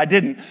mic, but I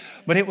didn't.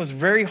 But it was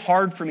very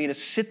hard for me to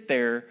sit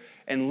there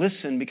and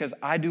listen, because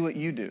I do what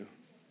you do.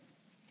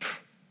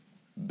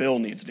 Bill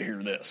needs to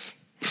hear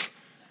this.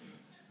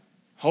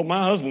 Hope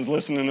my husband's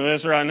listening to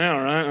this right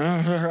now,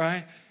 right?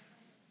 Right?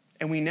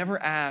 And we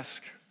never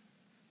ask,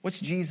 what's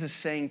Jesus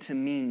saying to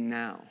me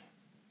now?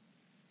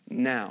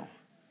 Now.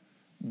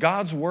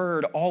 God's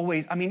word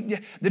always,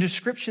 the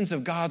descriptions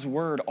of God's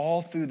word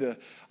all through the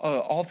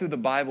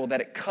Bible,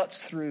 that it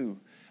cuts through,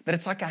 that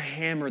it's like a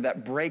hammer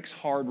that breaks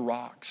hard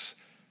rocks.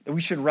 That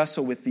we should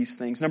wrestle with these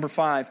things. Number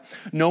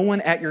 5, no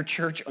one at your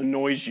church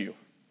annoys you.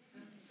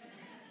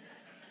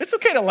 It's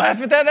okay to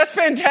laugh at that. That's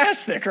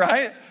fantastic,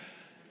 right?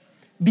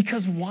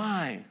 Because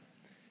why?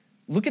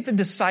 Look at the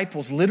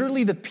disciples,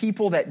 literally the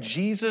people that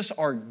Jesus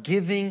are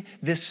giving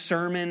this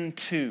sermon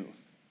to.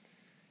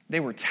 They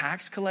were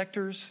tax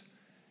collectors.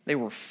 They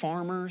were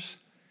farmers.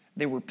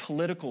 They were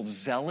political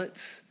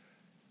zealots.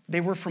 They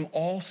were from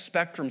all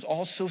spectrums,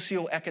 all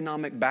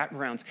socioeconomic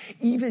backgrounds,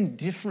 even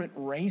different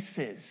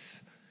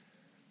races.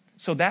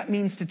 So that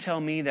means to tell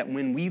me that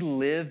when we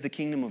live the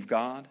kingdom of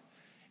God,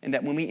 and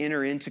that when we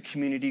enter into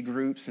community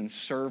groups and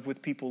serve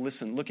with people,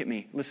 listen, look at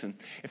me, listen.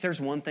 If there's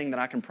one thing that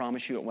I can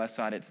promise you at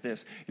Westside, it's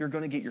this: you're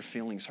going to get your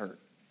feelings hurt.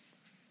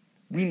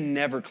 We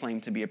never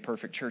claim to be a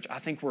perfect church. I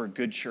think we're a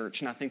good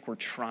church, and I think we're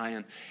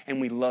trying,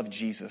 and we love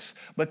Jesus.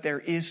 But there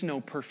is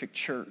no perfect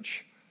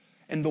church.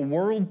 And the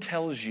world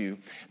tells you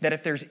that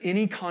if there's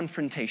any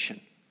confrontation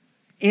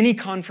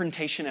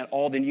at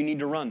all, then you need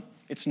to run.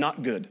 It's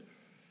not good.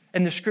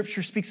 And the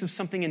scripture speaks of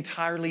something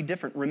entirely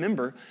different.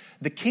 Remember,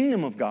 the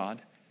kingdom of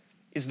God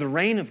is the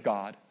reign of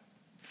God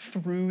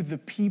through the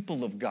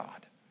people of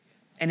God.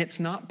 And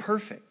it's not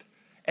perfect.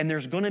 And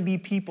there's going to be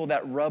people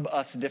that rub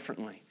us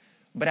differently.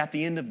 But at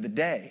the end of the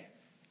day,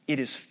 it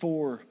is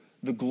for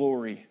the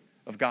glory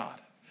of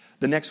God.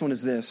 The next one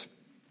is this: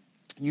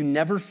 you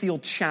never feel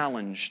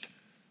challenged,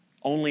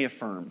 only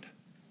affirmed.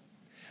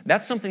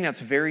 That's something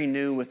that's very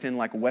new within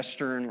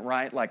Western,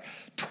 right?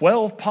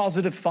 12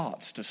 positive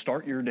thoughts to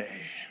start your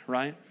day,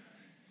 right?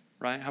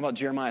 Right? How about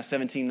Jeremiah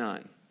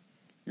 17:9?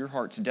 Your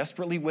heart's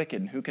desperately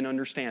wicked. Who can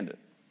understand it?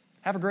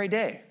 Have a great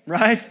day,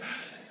 right?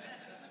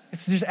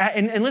 It's just,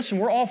 and listen,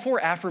 we're all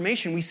for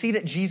affirmation. We see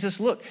that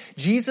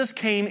Jesus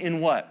came in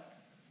what?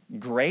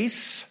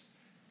 Grace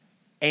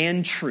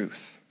and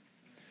truth.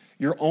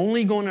 You're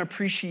only going to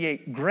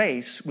appreciate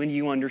grace when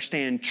you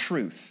understand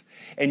truth.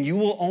 And you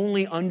will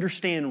only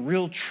understand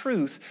real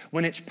truth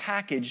when it's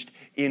packaged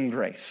in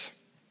grace.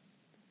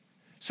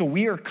 So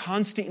we are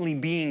constantly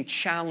being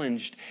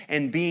challenged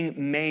and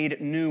being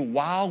made new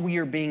while we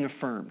are being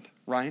affirmed,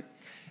 right?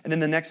 And then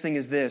the next thing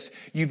is this.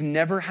 You've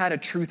never had a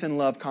truth and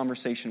love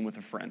conversation with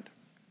a friend.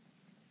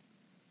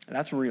 And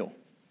that's real.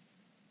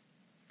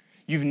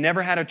 You've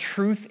never had a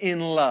truth in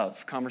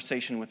love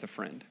conversation with a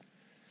friend.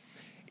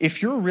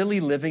 If you're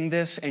really living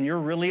this and you're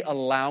really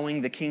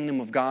allowing the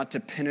kingdom of God to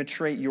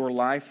penetrate your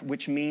life,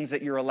 which means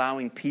that you're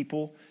allowing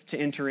people to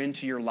enter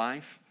into your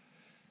life,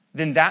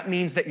 then that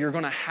means that you're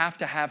going to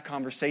have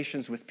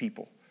conversations with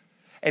people.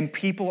 And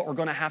people are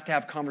going to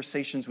have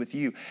conversations with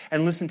you.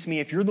 And listen to me,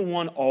 if you're the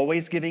one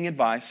always giving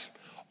advice,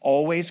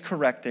 always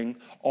correcting,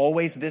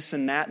 always this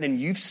and that, then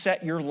you've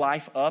set your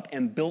life up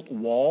and built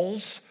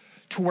walls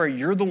to where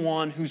you're the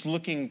one who's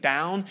looking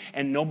down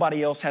and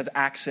nobody else has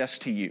access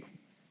to you.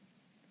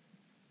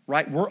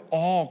 Right? We're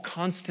all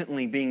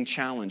constantly being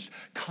challenged,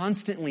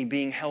 constantly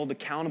being held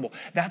accountable.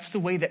 That's the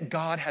way that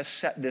God has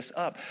set this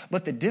up.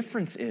 But the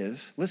difference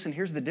is, listen,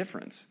 here's the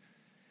difference.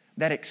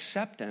 That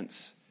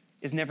acceptance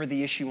is never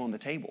the issue on the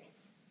table.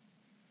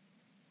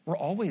 We're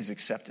always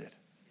accepted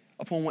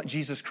upon what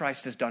Jesus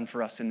Christ has done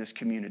for us in this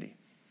community.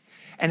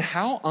 And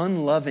how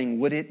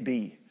unloving would it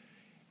be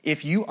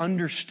if you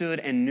understood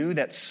and knew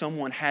that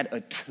someone had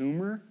a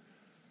tumor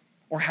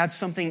or had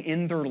something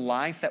in their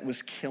life that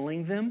was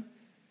killing them,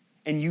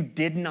 and you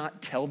did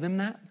not tell them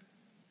that?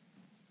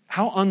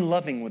 How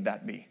unloving would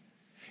that be?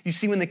 You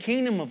see, when the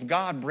kingdom of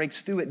God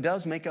breaks through, it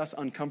does make us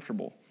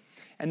uncomfortable.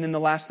 And then the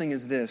last thing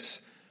is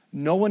this.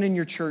 No one in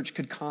your church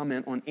could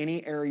comment on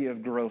any area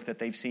of growth that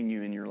they've seen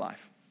you in your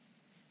life.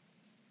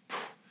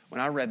 When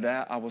I read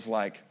that, I was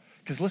like,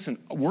 because listen,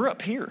 we're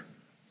up here.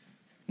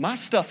 My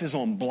stuff is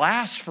on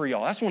blast for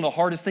y'all. That's one of the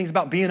hardest things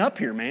about being up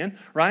here, man,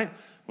 right?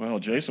 Well,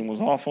 Jason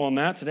was off on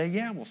that today.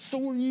 Yeah, well,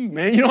 so are you,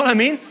 man. You know what I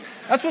mean?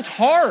 That's what's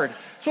hard.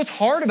 That's what's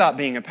hard about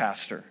being a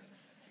pastor.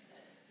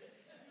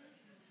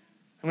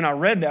 And when I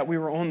read that, we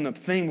were on the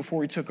thing before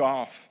we took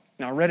off.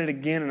 And I read it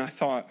again and I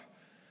thought,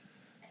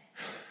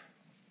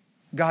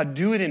 God,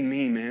 do it in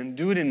me, man.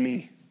 Do it in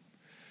me.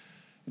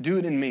 Do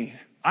it in me.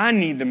 I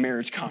need the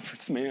marriage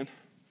conference, man.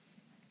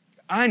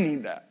 I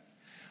need that.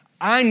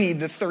 I need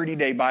the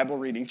 30-day Bible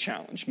reading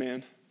challenge,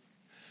 man.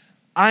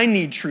 I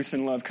need truth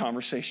and love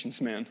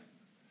conversations, man.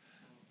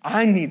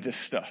 I need this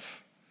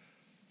stuff.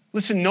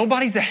 Listen,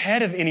 nobody's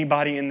ahead of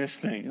anybody in this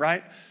thing,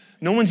 right?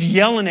 No one's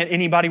yelling at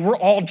anybody. We're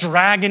all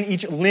dragging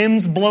each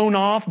limbs blown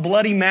off,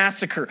 bloody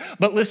massacre.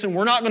 But listen,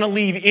 we're not going to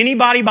leave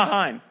anybody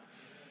behind.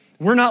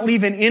 We're not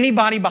leaving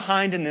anybody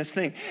behind in this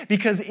thing.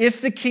 Because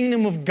if the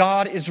kingdom of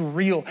God is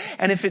real,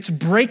 and if it's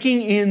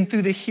breaking in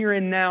through the here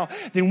and now,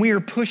 then we are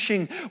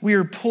pushing, we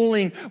are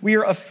pulling, we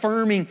are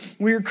affirming,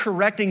 we are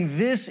correcting.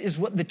 This is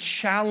what the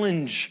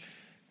challenge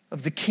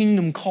of the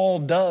kingdom call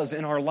does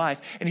in our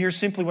life. And here's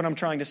simply what I'm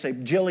trying to say.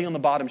 Jelly on the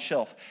bottom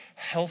shelf.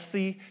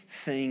 Healthy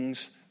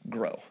things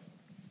grow.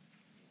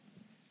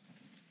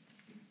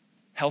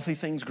 Healthy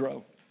things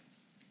grow.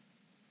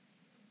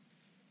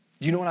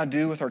 Do you know what I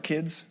do with our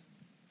kids?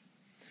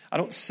 I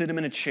don't sit them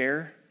in a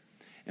chair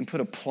and put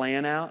a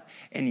plan out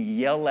and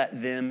yell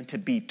at them to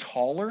be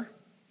taller,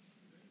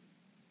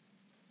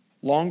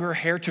 longer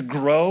hair, to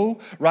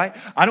grow, right?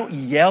 I don't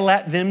yell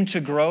at them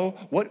to grow.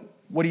 What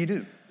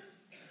do?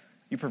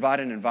 You provide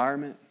an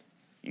environment.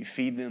 You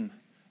feed them.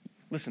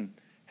 Listen,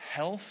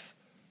 health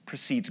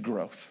precedes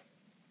growth.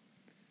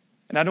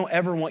 And I don't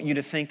ever want you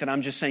to think that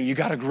I'm just saying, you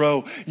got to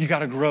grow, you got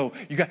to grow.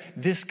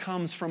 This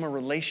comes from a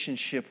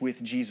relationship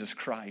with Jesus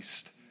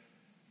Christ.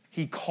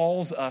 He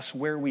calls us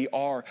where we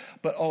are,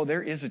 but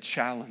there is a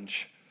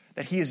challenge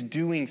that He is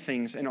doing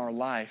things in our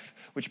life,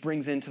 which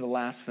brings into the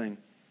last thing,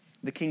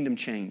 the kingdom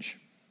change,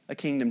 a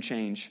kingdom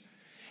change.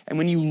 And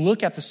when you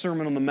look at the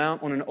Sermon on the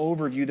Mount on an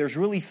overview, there's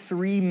really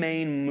three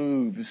main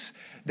moves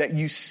that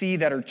you see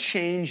that are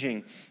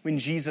changing when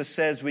Jesus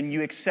says, when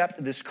you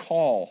accept this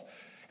call,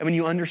 and when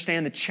you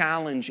understand the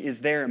challenge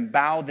is there and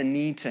bow the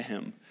knee to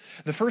Him.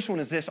 The first one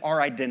is this,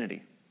 our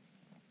identity.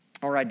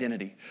 Our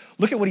identity.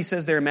 Look at what He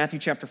says there in Matthew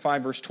chapter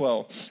 5, verse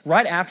 12.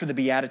 Right after the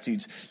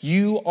Beatitudes,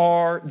 you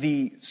are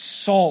the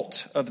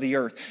salt of the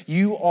earth.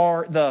 You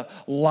are the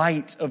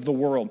light of the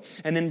world.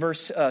 And then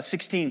verse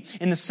 16,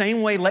 in the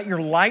same way, let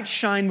your light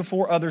shine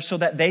before others so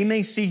that they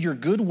may see your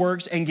good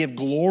works and give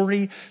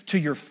glory to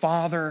your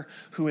Father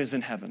who is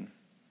in heaven.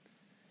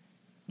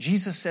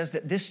 Jesus says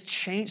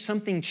that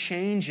something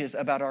changes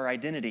about our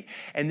identity.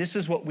 And this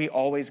is what we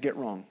always get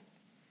wrong.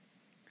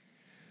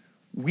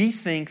 We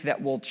think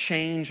that we'll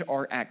change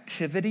our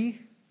activity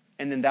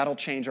and then that'll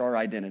change our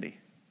identity.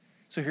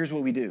 So here's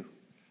what we do.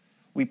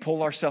 We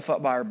pull ourselves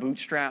up by our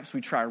bootstraps. We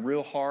try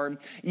real hard.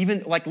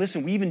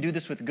 Listen, we even do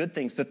this with good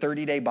things. The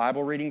 30-day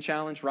Bible reading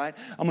challenge, right?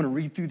 I'm going to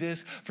read through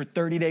this for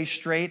 30 days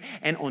straight.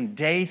 And on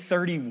day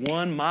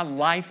 31, my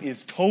life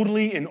is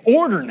totally in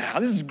order now.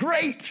 This is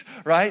great,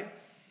 right?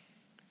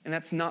 And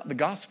that's not the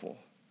gospel.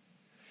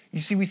 You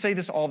see, we say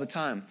this all the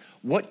time.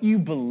 What you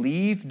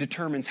believe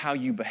determines how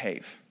you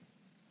behave.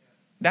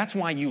 That's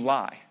why you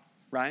lie,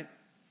 right?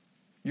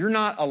 You're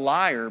not a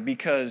liar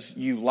because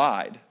you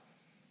lied,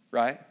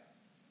 right?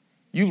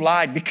 You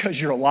lied because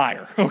you're a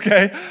liar,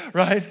 okay?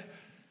 Right?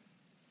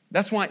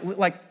 That's why,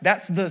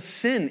 that's the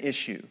sin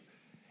issue,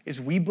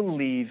 is we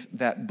believe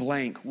that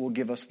blank will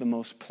give us the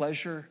most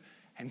pleasure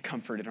and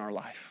comfort in our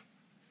life.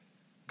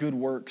 Good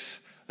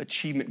works,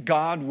 achievement.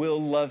 God will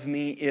love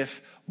me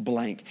if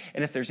blank.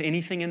 And if there's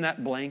anything in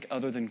that blank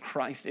other than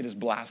Christ, it is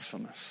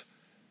blasphemous.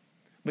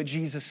 But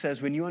Jesus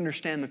says, when you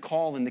understand the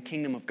call in the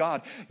kingdom of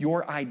God,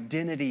 your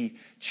identity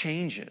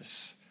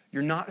changes.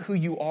 You're not who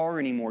you are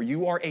anymore.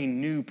 You are a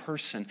new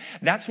person.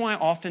 That's why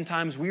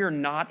oftentimes we are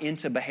not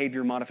into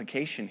behavior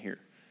modification here.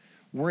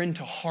 We're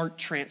into heart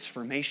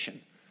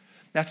transformation.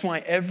 That's why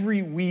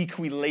every week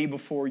we lay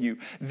before you,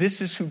 this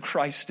is who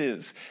Christ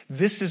is.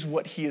 This is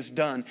what he has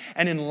done.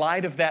 And in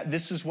light of that,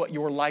 this is what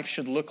your life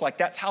should look like.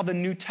 That's how the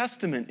New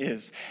Testament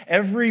is.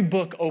 Every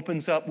book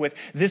opens up with,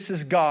 this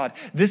is God.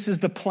 This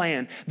is the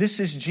plan. This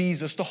is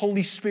Jesus. The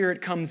Holy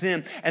Spirit comes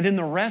in. And then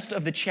the rest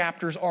of the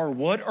chapters are,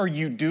 what are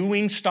you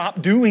doing?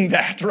 Stop doing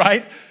that,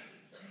 right?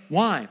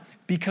 Why?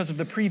 Because of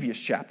the previous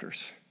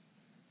chapters.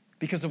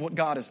 Because of what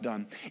God has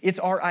done. It's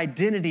our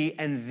identity,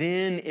 and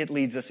then it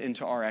leads us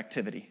into our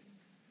activity.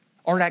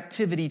 Our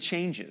activity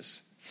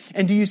changes.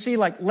 And do you see,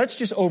 let's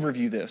just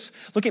overview this.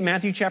 Look at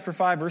Matthew chapter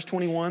 5, verse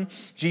 21.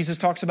 Jesus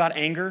talks about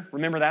anger.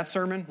 Remember that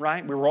sermon,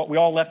 right? We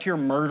all left here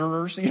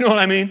murderers. You know what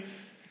I mean?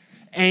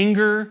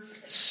 Anger,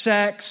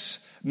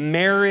 sex,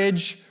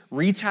 marriage,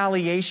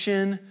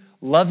 retaliation,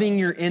 loving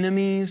your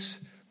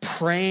enemies,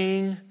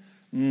 praying,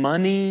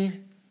 money,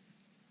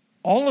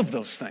 all of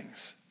those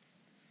things.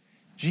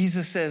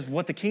 Jesus says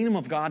what the kingdom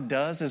of God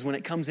does is when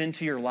it comes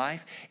into your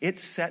life, it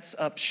sets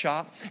up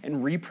shop and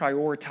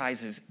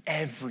reprioritizes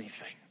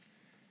everything.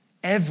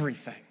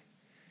 Everything.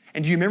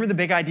 And do you remember the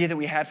big idea that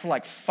we had for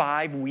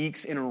 5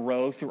 weeks in a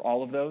row through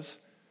all of those?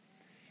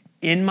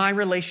 In my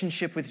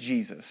relationship with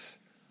Jesus,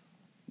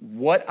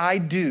 what I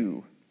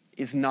do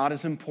is not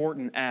as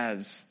important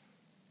as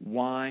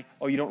why.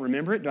 Oh, you don't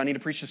remember it? Do I need to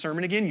preach the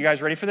sermon again? You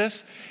guys ready for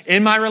this?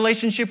 In my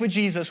relationship with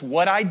Jesus,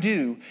 what I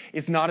do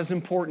is not as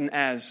important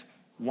as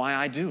why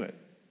I do it.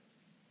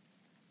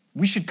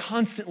 We should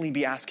constantly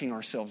be asking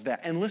ourselves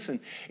that. And listen,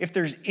 if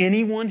there's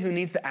anyone who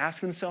needs to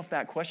ask themselves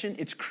that question,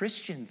 it's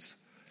Christians.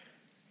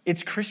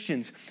 It's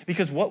Christians.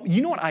 Because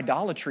you know what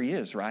idolatry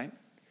is, right?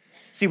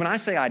 See, when I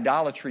say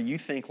idolatry, you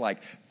think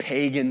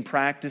pagan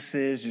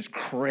practices, just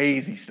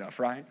crazy stuff,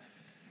 right?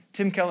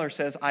 Tim Keller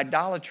says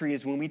idolatry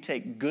is when we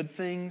take good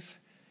things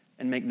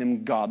and make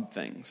them God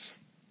things.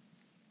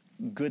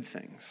 Good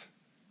things.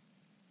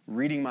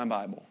 Reading my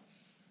Bible,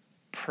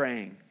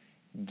 praying,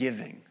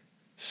 giving,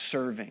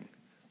 serving,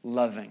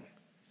 loving.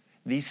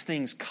 These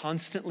things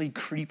constantly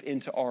creep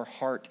into our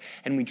heart,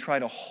 and we try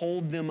to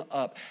hold them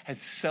up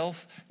as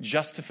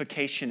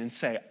self-justification and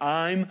say,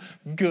 I'm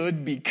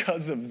good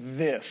because of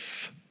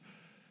this.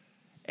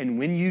 And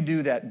when you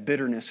do that,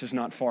 bitterness is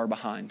not far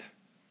behind.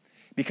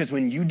 Because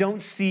when you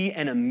don't see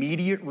an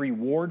immediate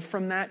reward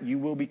from that, you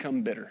will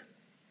become bitter.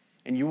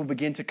 And you will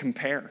begin to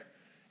compare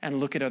and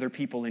look at other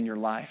people in your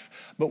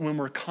life. But when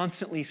we're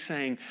constantly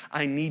saying,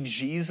 I need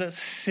Jesus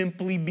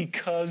simply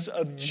because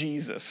of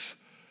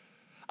Jesus.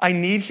 I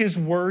need his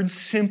word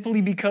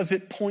simply because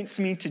it points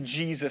me to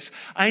Jesus.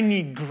 I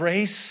need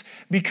grace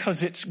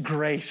because it's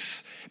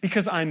grace.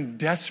 Because I'm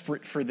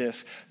desperate for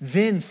this.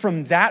 Then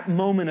from that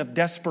moment of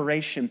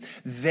desperation,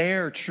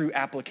 their true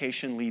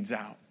application leads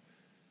out.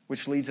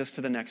 Which leads us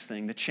to the next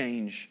thing. The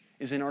change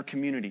is in our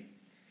community.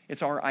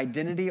 It's our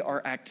identity,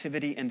 our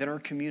activity, and then our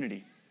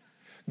community.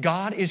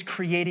 God is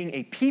creating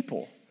a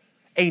people,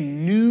 a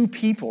new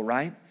people,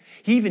 right?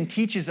 He even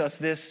teaches us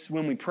this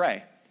when we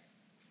pray.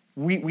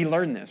 We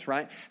learn this,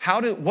 right?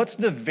 What's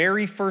the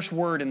very first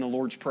word in the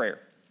Lord's Prayer?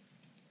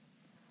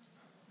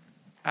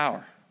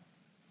 Our.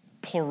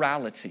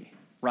 Plurality,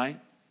 right?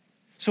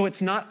 So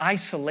it's not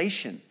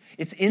isolation.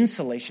 It's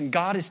insulation.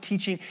 God is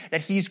teaching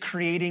that he's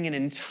creating an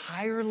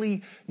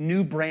entirely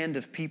new brand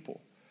of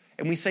people.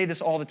 And we say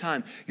this all the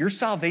time. Your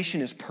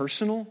salvation is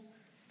personal,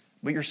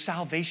 but your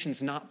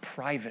salvation's not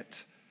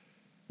private.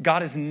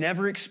 God has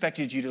never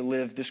expected you to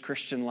live this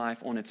Christian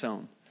life on its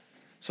own.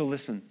 So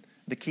listen,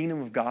 the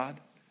kingdom of God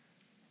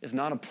is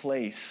not a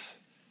place,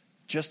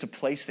 just a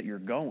place that you're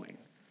going.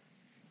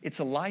 It's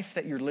a life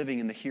that you're living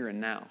in the here and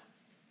now.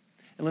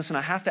 And listen,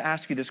 I have to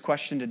ask you this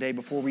question today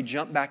before we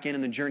jump back in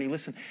the journey.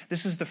 Listen,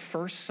 this is the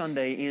first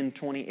Sunday in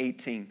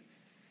 2018.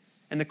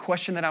 And the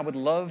question that I would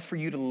love for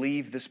you to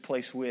leave this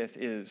place with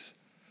is,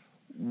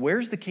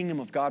 where's the kingdom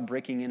of God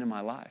breaking into my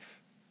life?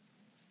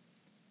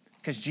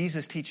 Because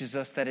Jesus teaches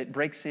us that it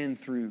breaks in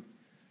through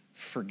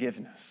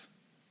forgiveness.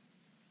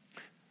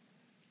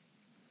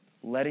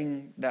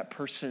 Letting that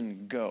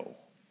person go.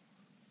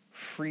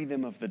 Free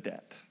them of the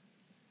debt.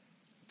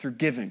 Through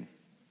giving.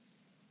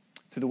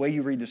 Through the way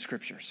you read the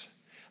scriptures.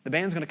 The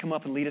band's going to come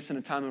up and lead us in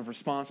a time of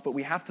response, but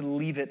we have to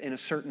leave it in a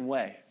certain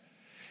way.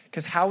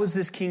 Because how is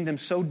this kingdom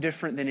so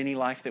different than any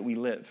life that we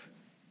live?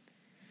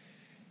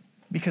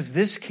 Because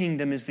this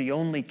kingdom is the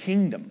only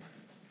kingdom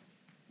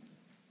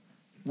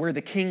where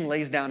the king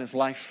lays down his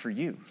life for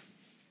you.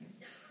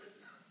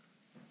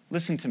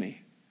 Listen to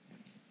me.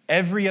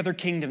 Every other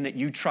kingdom that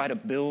you try to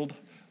build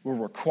will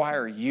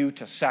require you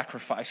to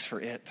sacrifice for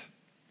it.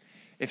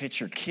 If it's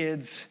your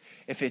kids,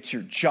 if it's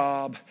your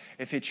job,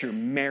 if it's your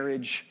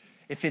marriage,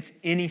 if it's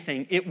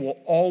anything, it will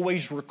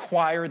always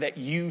require that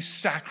you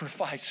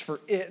sacrifice for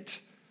it.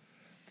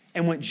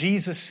 And what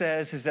Jesus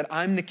says is that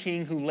I'm the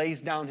king who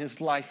lays down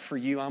his life for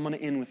you. I'm going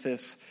to end with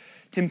this.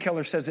 Tim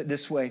Keller says it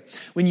this way.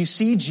 When you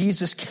see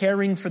Jesus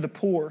caring for the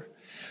poor,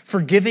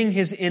 forgiving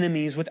his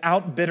enemies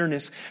without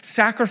bitterness,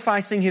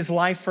 sacrificing his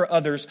life for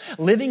others,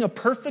 living a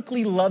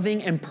perfectly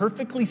loving and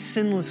perfectly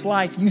sinless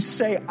life, you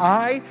say,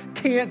 I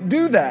can't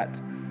do that.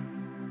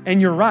 And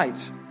you're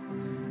right.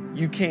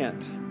 You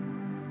can't.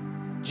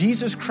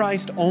 Jesus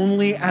Christ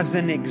only as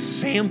an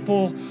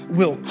example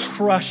will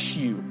crush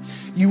you.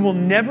 You will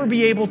never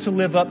be able to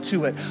live up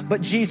to it.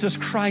 But Jesus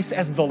Christ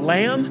as the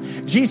Lamb,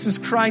 Jesus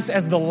Christ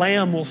as the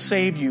Lamb will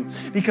save you.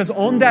 Because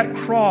on that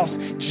cross,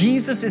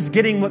 Jesus is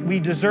getting what we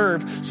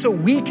deserve so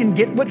we can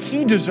get what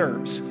he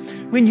deserves.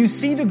 When you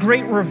see the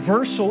great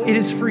reversal, it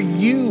is for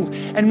you.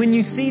 And when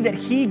you see that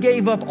he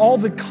gave up all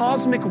the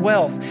cosmic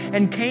wealth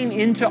and came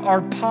into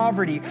our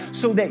poverty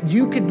so that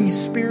you could be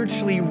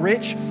spiritually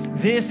rich,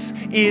 this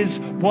is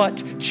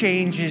what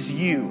changes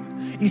you.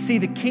 You see,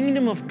 the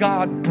kingdom of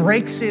God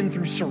breaks in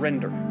through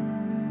surrender.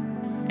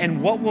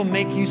 And what will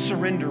make you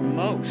surrender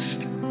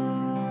most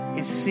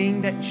is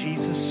seeing that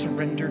Jesus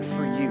surrendered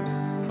for you.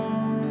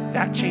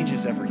 That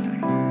changes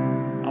everything.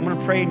 I'm going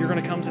to pray and you're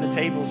going to come to the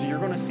tables and you're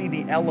going to see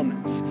the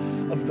elements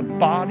of the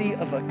body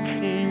of a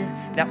king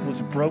that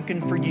was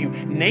broken for you.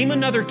 Name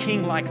another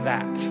king like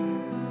that.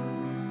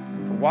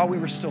 For while we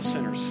were still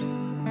sinners,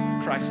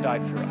 Christ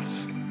died for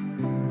us.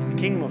 The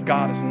kingdom of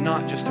God is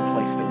not just a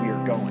place that we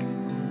are going.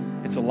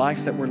 It's a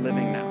life that we're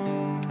living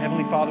now.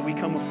 Heavenly Father, we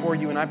come before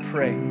you and I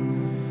pray,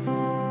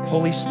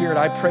 Holy Spirit,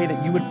 I pray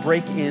that you would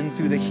break in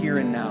through the here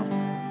and now.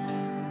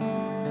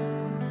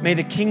 May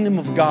the kingdom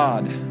of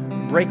God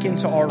break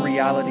into our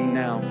reality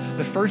now.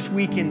 The first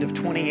weekend of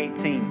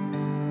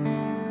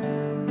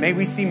 2018. May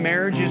we see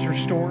marriages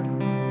restored.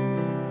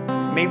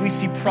 May we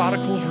see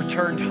prodigals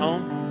returned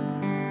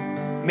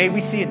home. May we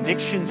see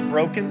addictions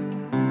broken.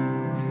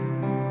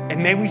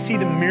 And may we see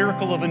the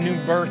miracle of a new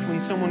birth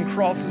when someone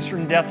crosses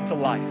from death to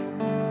life.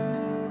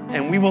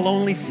 And we will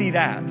only see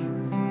that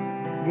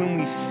when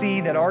we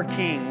see that our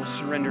King was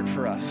surrendered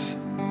for us.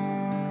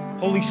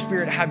 Holy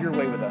Spirit, have your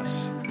way with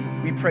us.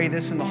 We pray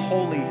this in the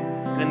holy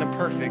and in the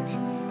perfect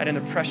and in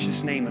the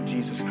precious name of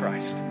Jesus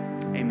Christ.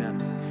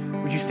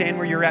 Amen. Would you stand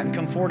where you're at and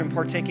come forward and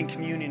partake in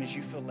communion as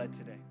you feel led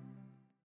today?